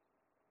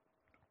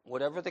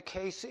 Whatever the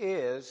case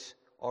is,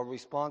 our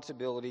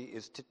responsibility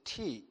is to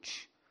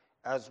teach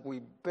as we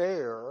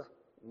bear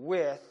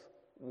with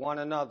one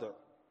another.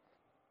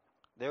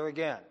 There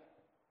again,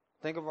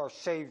 think of our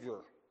Savior.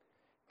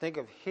 Think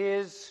of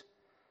his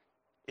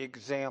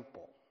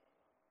example.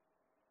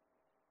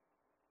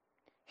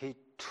 He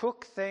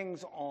took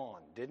things on,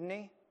 didn't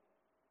he?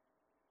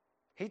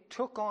 He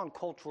took on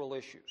cultural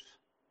issues.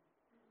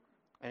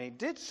 And he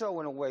did so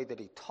in a way that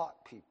he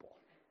taught people.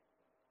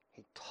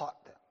 He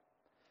taught them.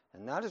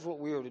 And that is what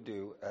we are to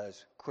do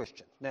as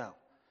Christians. Now,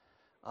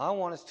 I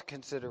want us to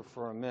consider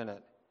for a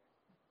minute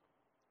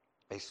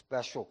a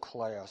special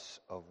class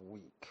of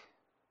weak.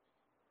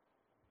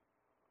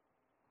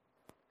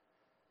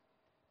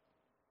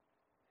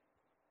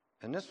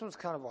 And this one's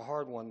kind of a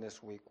hard one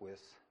this week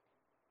with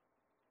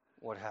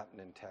what happened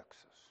in Texas.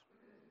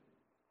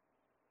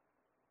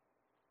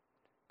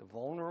 The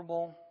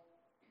vulnerable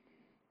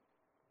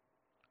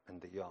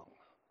and the young.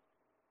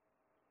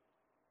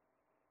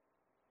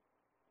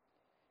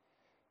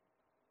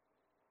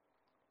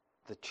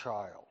 The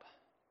child.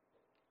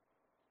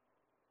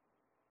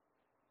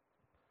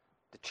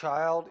 The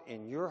child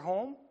in your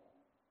home,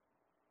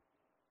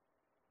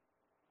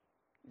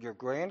 your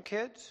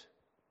grandkids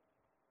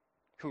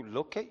who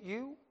look at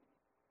you,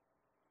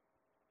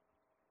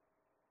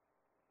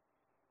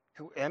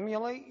 who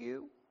emulate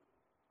you.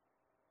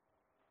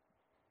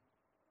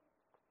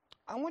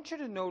 I want you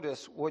to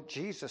notice what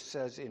Jesus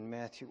says in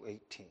Matthew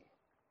 18.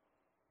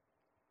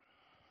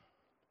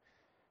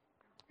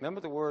 Remember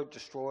the word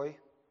destroy?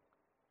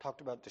 Talked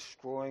about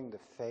destroying the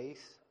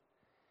faith.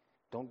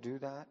 Don't do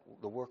that,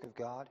 the work of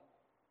God.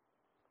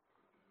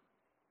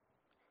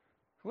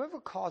 Whoever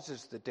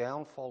causes the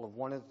downfall of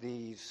one of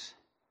these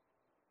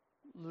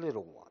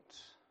little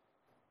ones,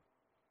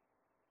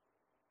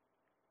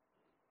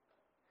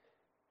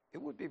 it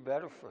would be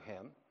better for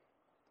him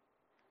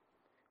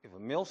if a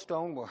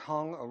millstone were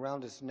hung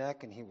around his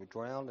neck and he were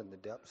drowned in the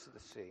depths of the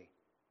sea.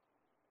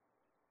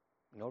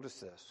 Notice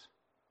this.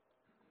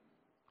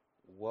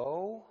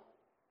 Woe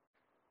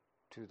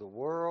to the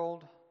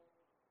world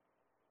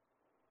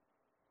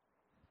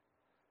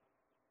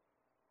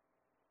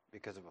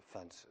because of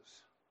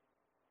offenses.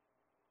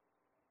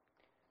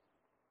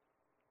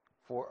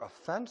 For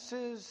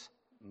offenses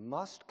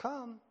must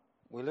come.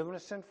 We live in a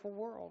sinful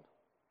world.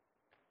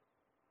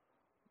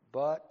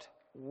 But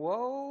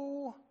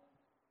woe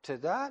to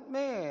that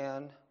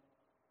man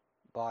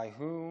by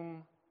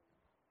whom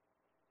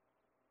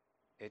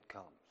it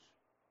comes.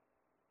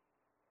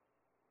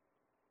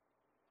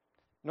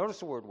 Notice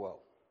the word woe.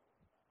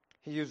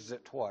 He uses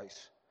it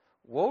twice.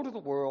 Woe to the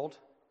world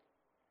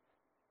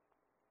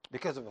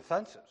because of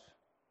offenses.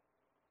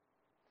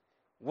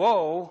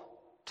 Woe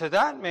to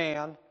that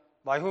man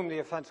by whom the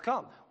offense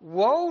comes.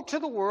 Woe to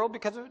the world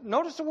because of,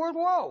 notice the word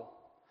woe.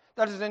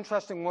 That is an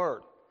interesting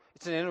word.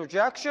 It's an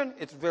interjection.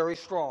 It's very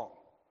strong.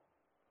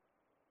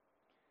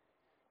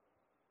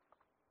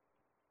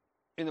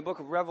 In the book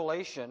of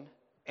Revelation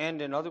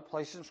and in other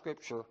places in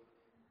Scripture,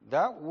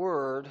 that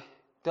word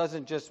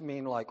doesn't just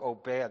mean like, oh,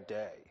 bad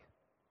day.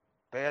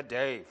 Bad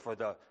day for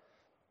the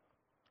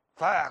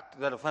fact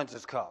that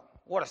offenses come.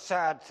 What a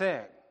sad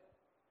thing.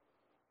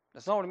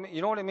 That's not what it means.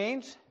 You know what it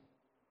means?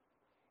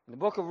 In the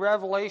book of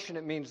Revelation,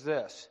 it means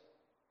this: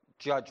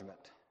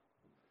 judgment.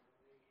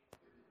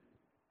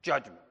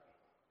 Judgment.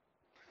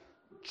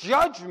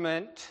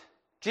 Judgment,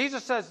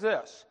 Jesus says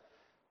this: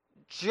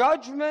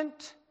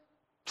 judgment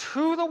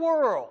to the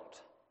world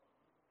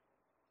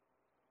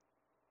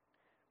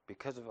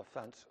because of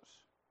offenses.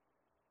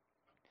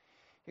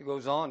 He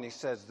goes on, he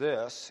says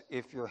this: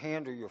 if your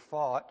hand or your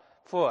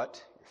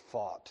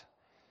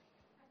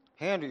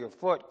hand or your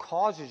foot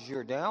causes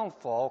your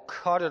downfall,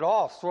 cut it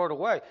off, throw it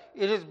away.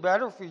 It is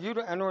better for you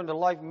to enter into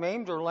life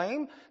maimed or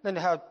lame than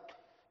to have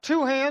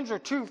 2 hands or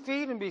 2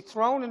 feet and be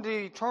thrown into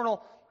the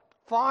eternal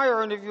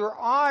fire. And if your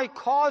eye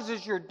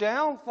causes your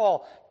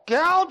downfall,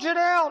 gouge it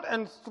out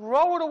and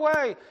throw it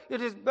away.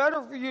 It is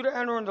better for you to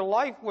enter into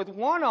life with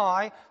 1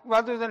 eye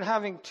rather than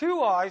having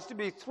 2 eyes to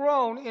be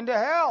thrown into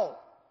hell.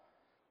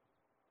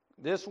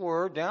 This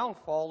word,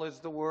 downfall, is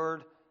the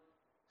word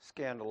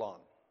scandalon.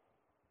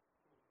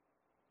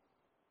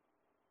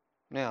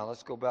 Now,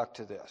 let's go back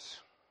to this.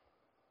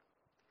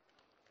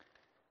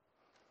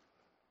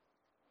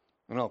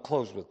 And I'll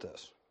close with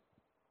this.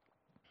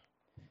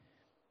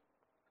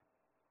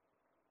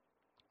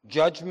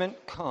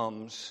 Judgment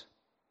comes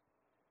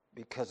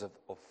because of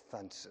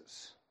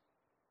offenses.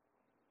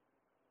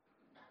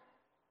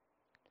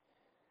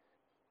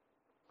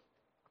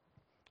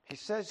 He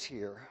says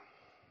here,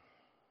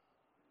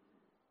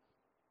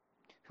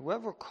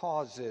 whoever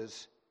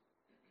causes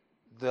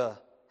the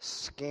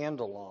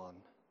scandalon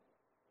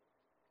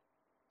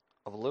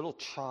of a little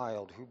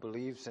child who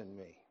believes in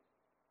me,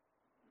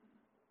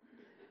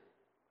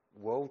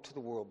 woe to the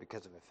world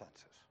because of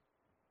offenses.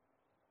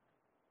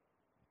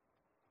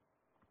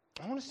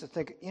 I want us to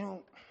think,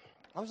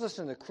 I was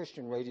listening to a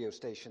Christian radio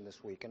station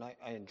this week, and I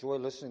enjoy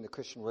listening to the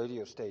Christian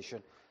radio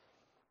station,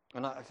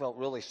 and I felt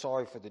really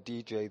sorry for the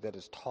DJ that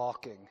is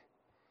talking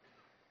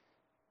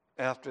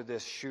after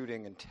this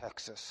shooting in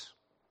Texas.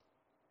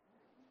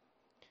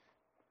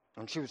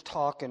 And she was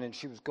talking, and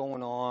she was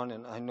going on,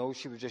 and I know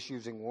she was just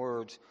using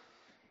words,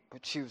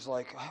 but she was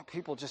like,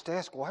 people just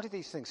ask, why do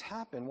these things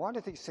happen? Why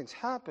do these things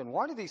happen?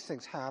 Why do these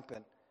things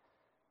happen?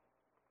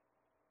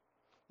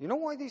 You know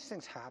why these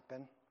things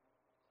happen?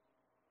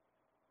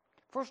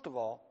 First of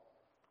all,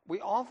 we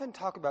often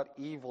talk about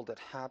evil that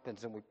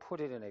happens and we put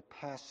it in a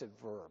passive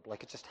verb,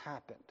 like it just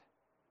happened.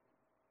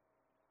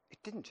 It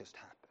didn't just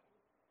happen.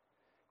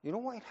 You know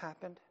why it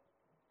happened?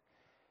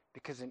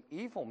 Because an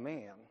evil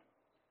man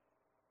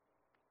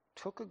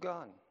took a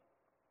gun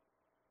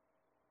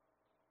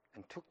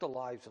and took the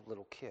lives of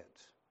little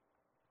kids.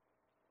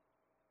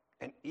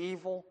 An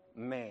evil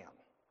man.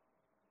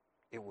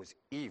 It was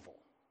evil.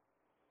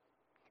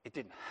 It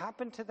didn't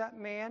happen to that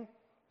man.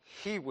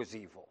 He was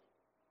evil.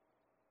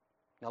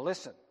 Now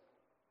listen.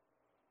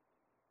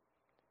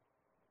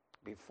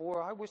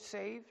 Before I was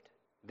saved,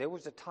 there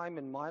was a time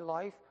in my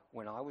life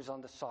when I was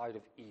on the side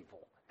of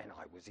evil, and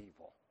I was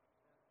evil.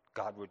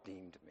 God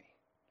redeemed me.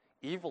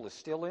 Evil is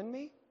still in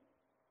me,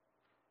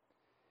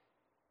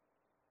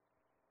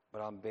 but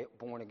I'm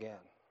born again.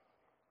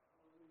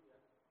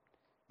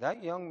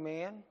 That young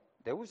man,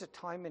 there was a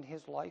time in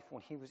his life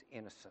when he was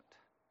innocent.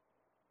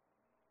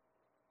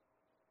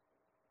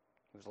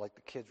 He was like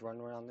the kids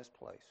running around this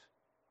place.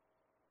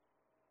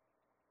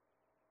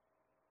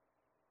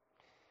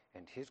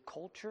 And his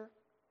culture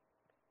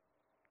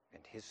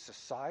and his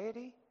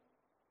society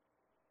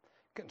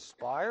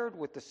conspired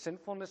with the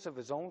sinfulness of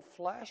his own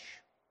flesh,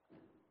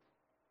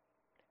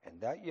 and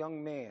that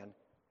young man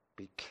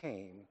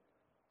became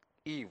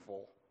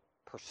evil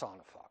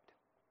personified.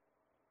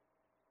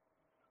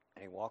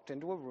 And he walked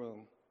into a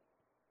room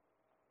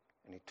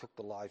and he took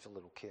the lives of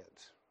little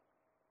kids.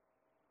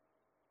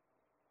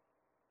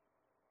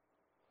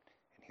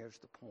 And here's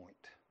the point.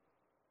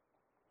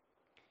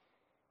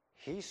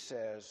 He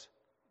says,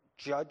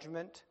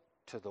 judgment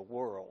to the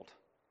world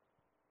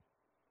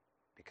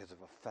because of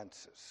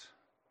offenses.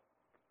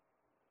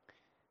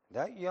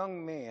 That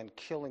young man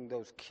killing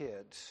those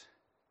kids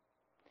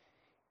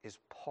is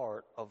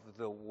part of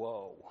the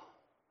woe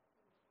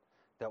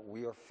that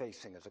we are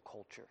facing as a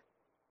culture.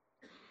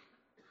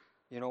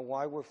 You know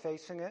why we're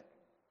facing it?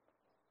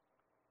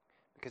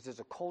 Because as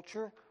a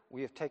culture,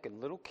 we have taken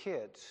little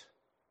kids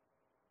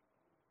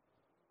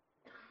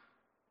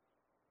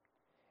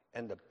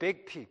and the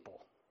big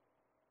people,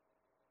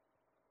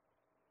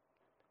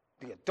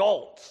 the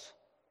adults,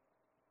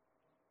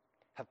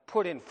 have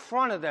put in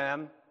front of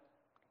them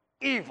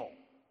evil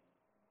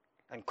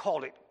and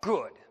called it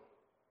good.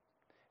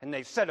 And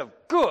they've said of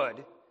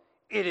good,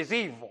 it is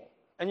evil.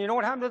 And you know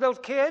what happened to those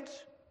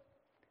kids?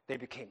 They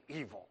became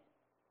evil.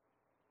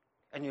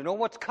 And you know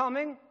what's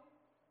coming?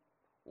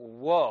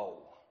 Woe.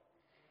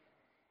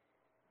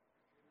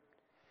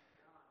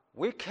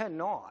 We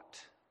cannot,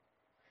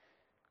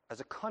 as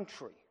a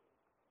country,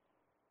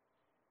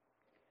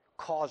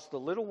 cause the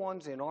little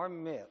ones in our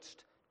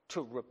midst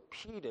to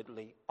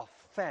repeatedly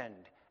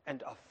offend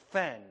and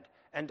offend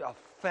and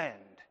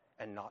offend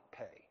and not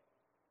pay.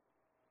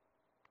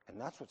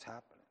 And that's what's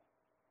happening.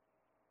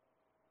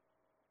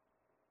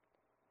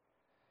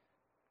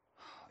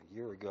 A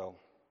year ago,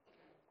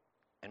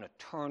 an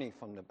attorney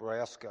from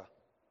Nebraska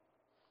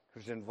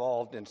who's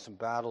involved in some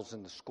battles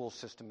in the school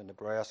system in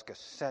Nebraska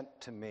sent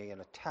to me an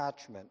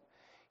attachment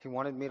he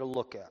wanted me to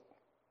look at.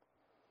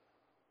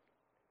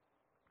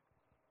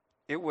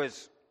 It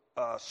was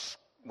a,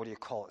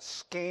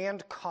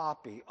 scanned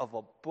copy of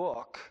a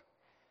book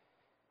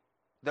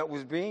that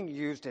was being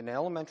used in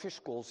elementary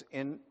schools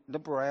in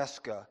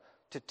Nebraska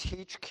to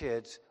teach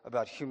kids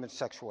about human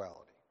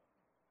sexuality.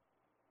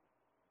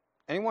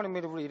 And he wanted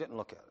me to read it and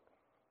look at it.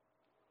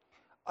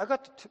 I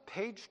got to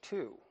page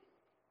 2,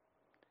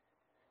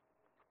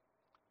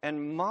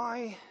 and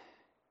my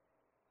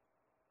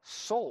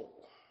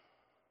soul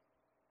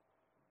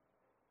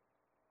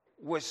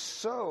was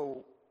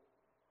so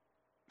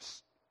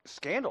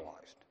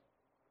scandalized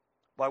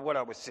by what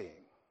I was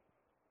seeing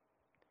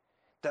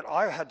that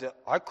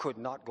I could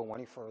not go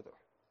any further.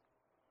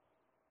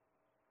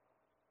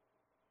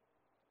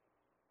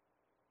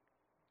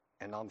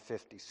 And I'm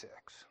 56.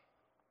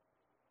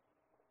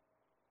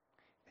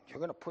 And you're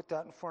going to put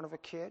that in front of a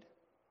kid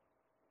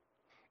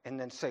and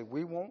then say,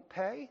 we won't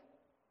pay?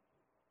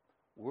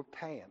 We're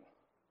paying.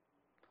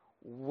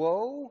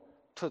 Woe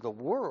to the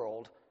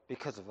world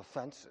because of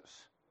offenses.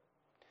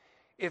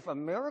 If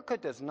America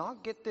does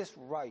not get this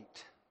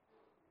right,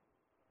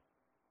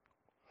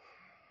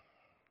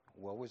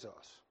 woe is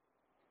us.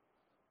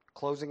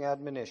 Closing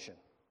admonition.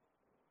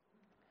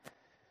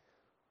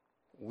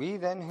 We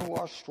then who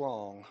are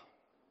strong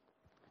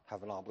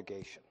have an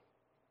obligation.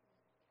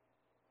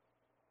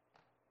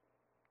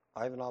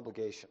 I have an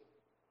obligation.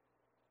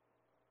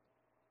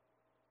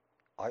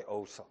 I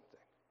owe something.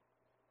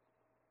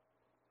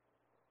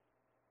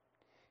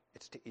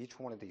 It's to each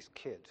one of these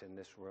kids in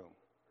this room.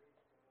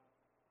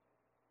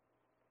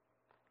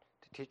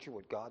 To teach you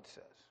what God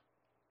says.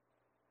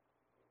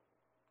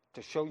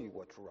 To show you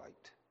what's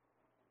right.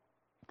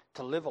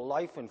 To live a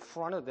life in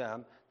front of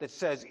them that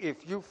says,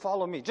 if you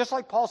follow me, just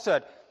like Paul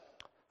said,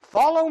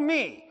 follow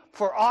me,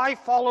 for I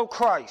follow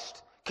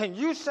Christ. Can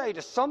you say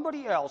to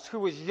somebody else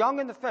who is young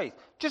in the faith,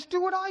 just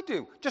do what I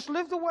do. Just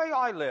live the way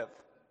I live.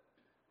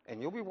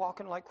 And you'll be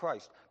walking like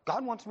Christ.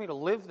 God wants me to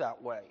live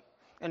that way.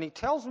 And he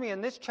tells me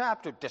in this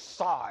chapter,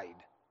 decide.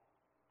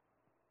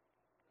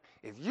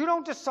 If you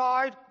don't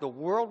decide, the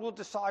world will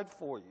decide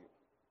for you.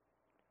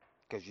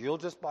 Because you'll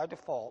just by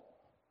default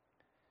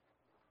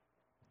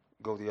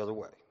go the other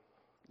way.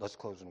 Let's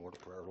close in a word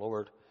of prayer.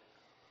 Lord,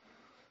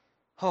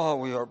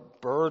 we are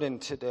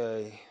burdened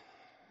today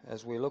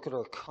as we look at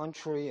our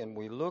country and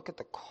we look at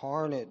the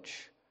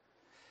carnage.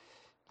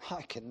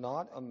 I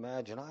cannot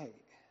imagine.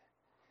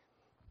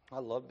 I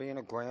love being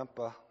a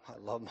grandpa. I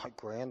love my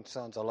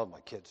grandsons. I love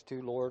my kids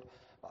too, Lord.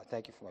 I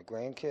thank you for my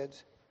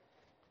grandkids.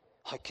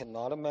 I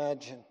cannot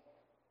imagine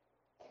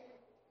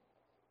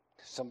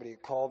somebody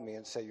called me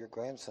and say, your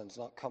grandson's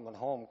not coming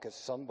home because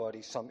some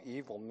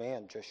evil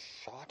man just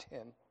shot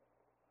him.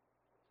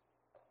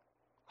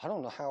 I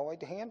don't know how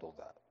I'd handle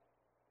that.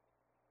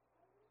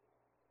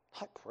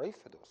 I pray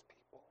for those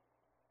people.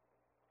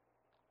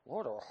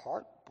 Lord, our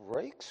heart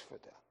breaks for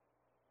them.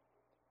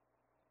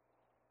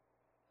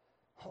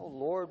 Oh,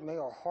 Lord, may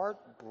our heart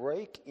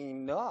break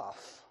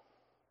enough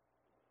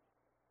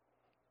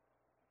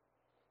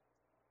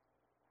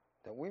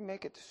that we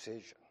make a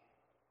decision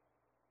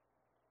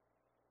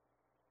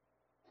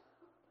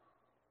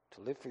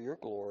to live for your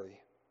glory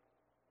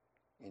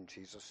In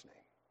Jesus' name,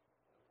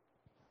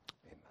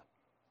 amen.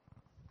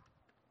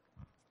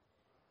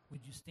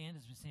 Would you stand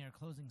as we sing our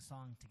closing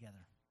song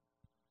together?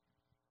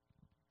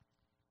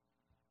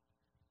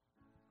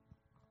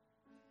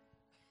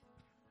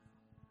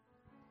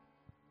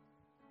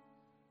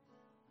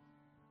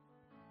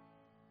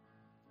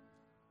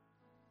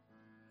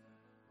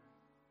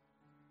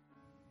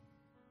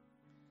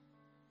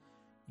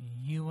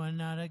 You are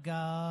not a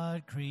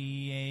God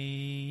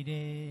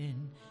created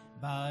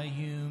by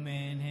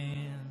human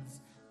hands.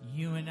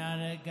 You are not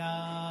a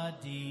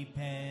God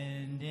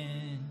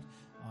dependent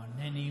on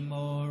any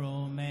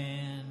mortal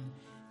man.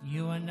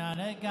 You are not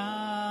a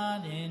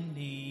God in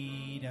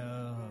need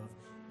of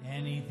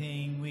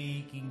anything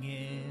we can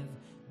give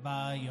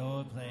by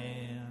your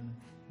plan.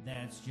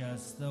 That's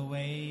just the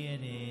way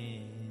it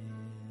is.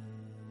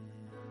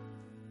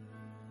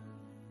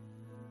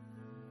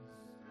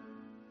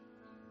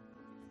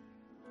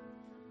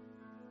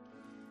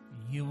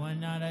 You are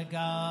not a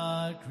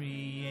God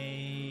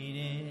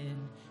created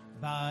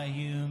by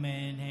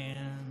human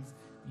hands.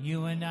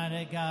 You are not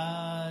a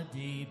God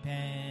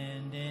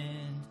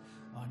dependent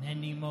on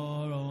any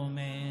mortal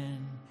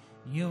man.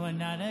 You are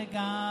not a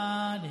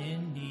God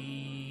in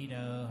need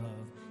of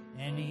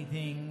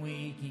anything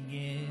we can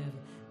give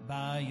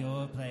by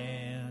your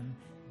plan.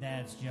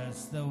 That's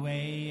just the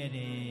way it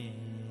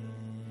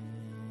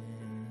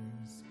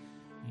is.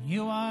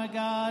 You are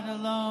God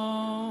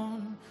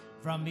alone.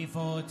 From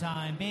before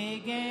time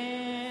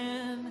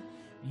began,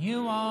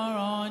 you are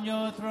on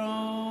your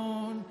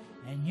throne,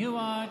 and you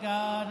are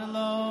God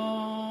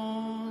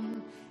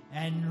alone.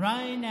 And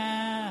right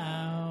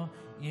now,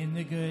 in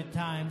the good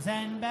times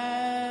and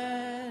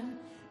bad,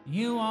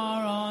 you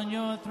are on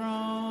your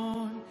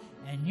throne,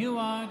 and you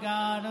are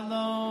God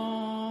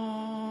alone.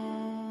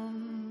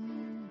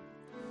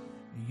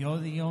 You're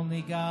the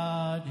only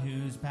God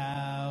whose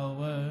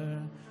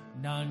power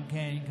none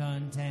can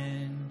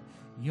contend.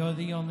 You're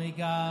the only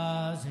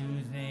God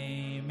whose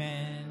name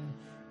and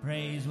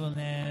praise will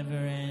never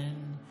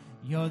end.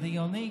 You're the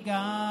only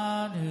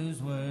God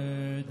who's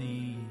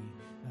worthy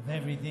of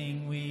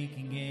everything we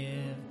can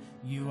give.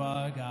 You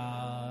are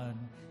God.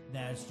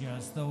 That's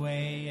just the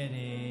way it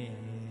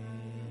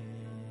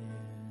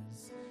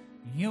is.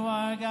 You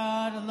are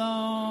God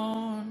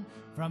alone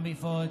from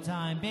before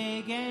time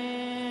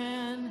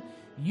began.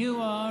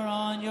 You are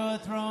on your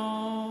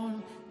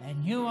throne,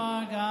 and you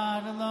are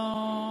God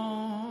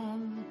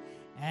alone.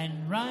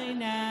 And right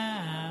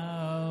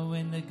now,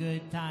 in the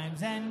good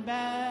times and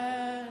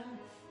bad,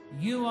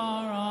 you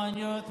are on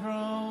your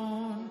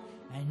throne,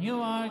 and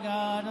you are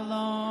God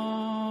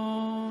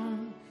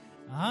alone.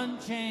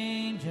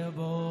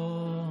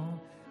 Unchangeable,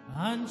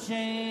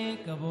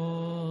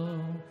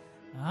 unshakable,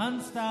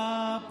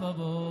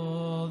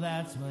 unstoppable,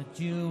 that's what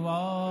you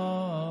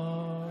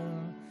are.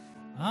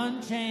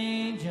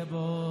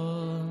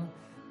 Unchangeable,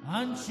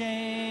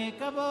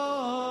 unshakable,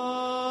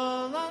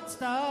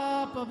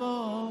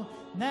 unstoppable,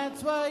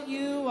 that's what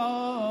you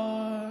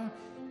are.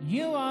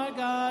 You are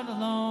God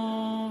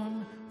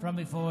alone from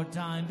before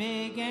time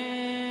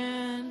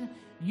began.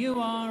 You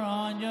are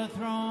on your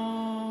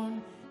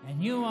throne,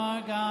 and you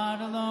are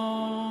God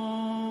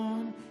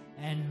alone.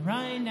 And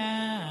right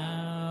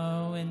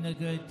now, in the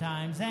good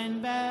times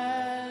and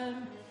bad,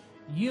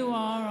 you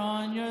are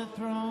on your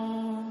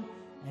throne,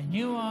 and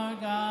you are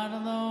God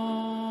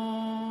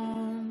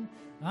alone.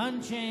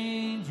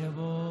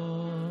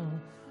 Unchangeable,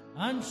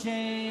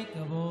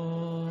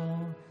 unshakable,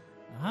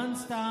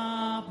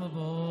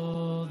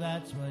 unstoppable,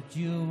 that's what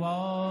you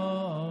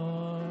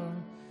are.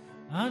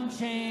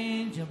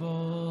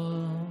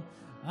 Unchangeable,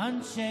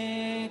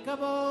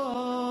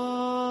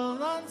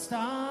 unshakable,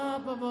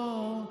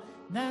 unstoppable,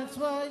 that's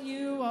what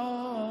you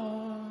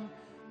are.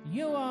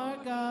 You are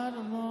God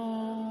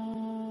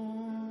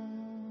alone.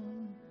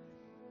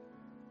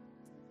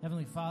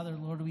 Heavenly Father,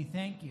 Lord, we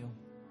thank you.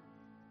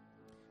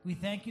 We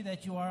thank you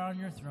that you are on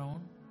your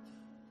throne.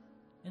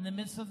 In the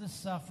midst of the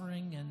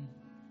suffering and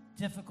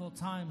difficult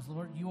times,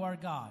 Lord, you are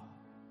God.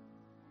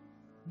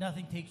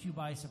 Nothing takes you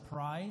by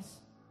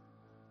surprise.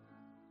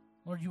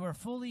 Lord, you are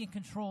fully in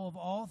control of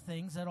all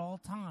things at all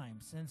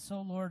times. And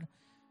so, Lord,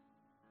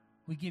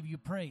 we give you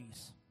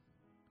praise.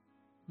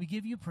 We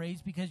give you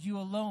praise because you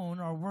alone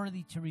are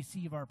worthy to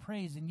receive our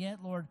praise. And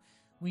yet, Lord,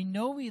 we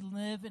know we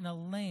live in a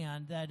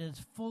land that is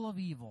full of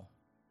evil.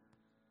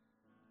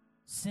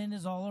 Sin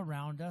is all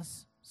around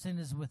us. Sin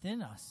is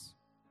within us.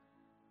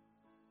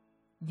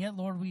 Yet,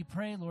 Lord, we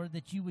pray, Lord,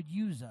 that you would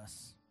use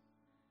us.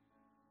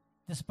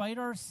 Despite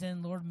our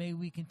sin, Lord, may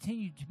we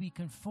continue to be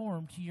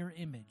conformed to your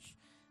image,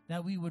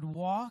 that we would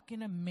walk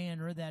in a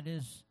manner that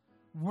is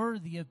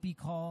worthy of being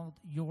called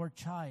your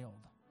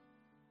child,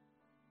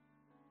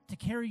 to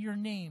carry your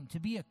name, to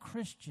be a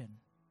Christian.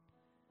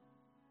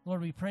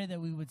 Lord, we pray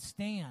that we would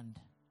stand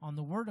on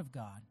the word of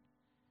God.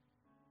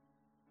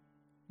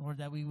 Lord,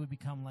 that we would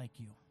become like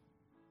you,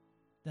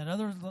 that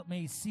others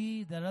may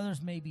see, that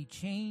others may be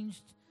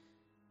changed,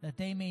 that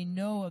they may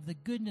know of the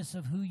goodness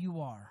of who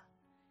you are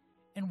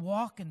and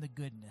walk in the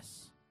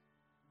goodness.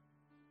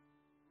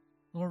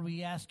 Lord,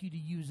 we ask you to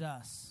use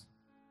us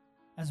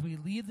as we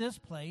leave this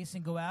place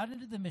and go out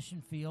into the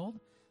mission field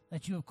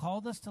that you have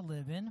called us to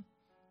live in.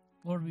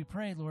 Lord, we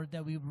pray, Lord,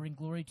 that we would bring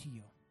glory to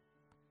you.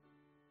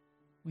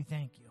 We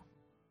thank you.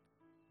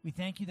 We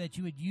thank you that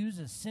you would use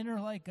a sinner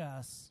like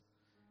us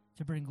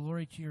to bring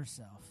glory to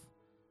yourself.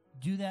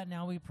 Do that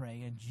now, we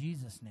pray. In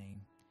Jesus'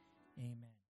 name, amen.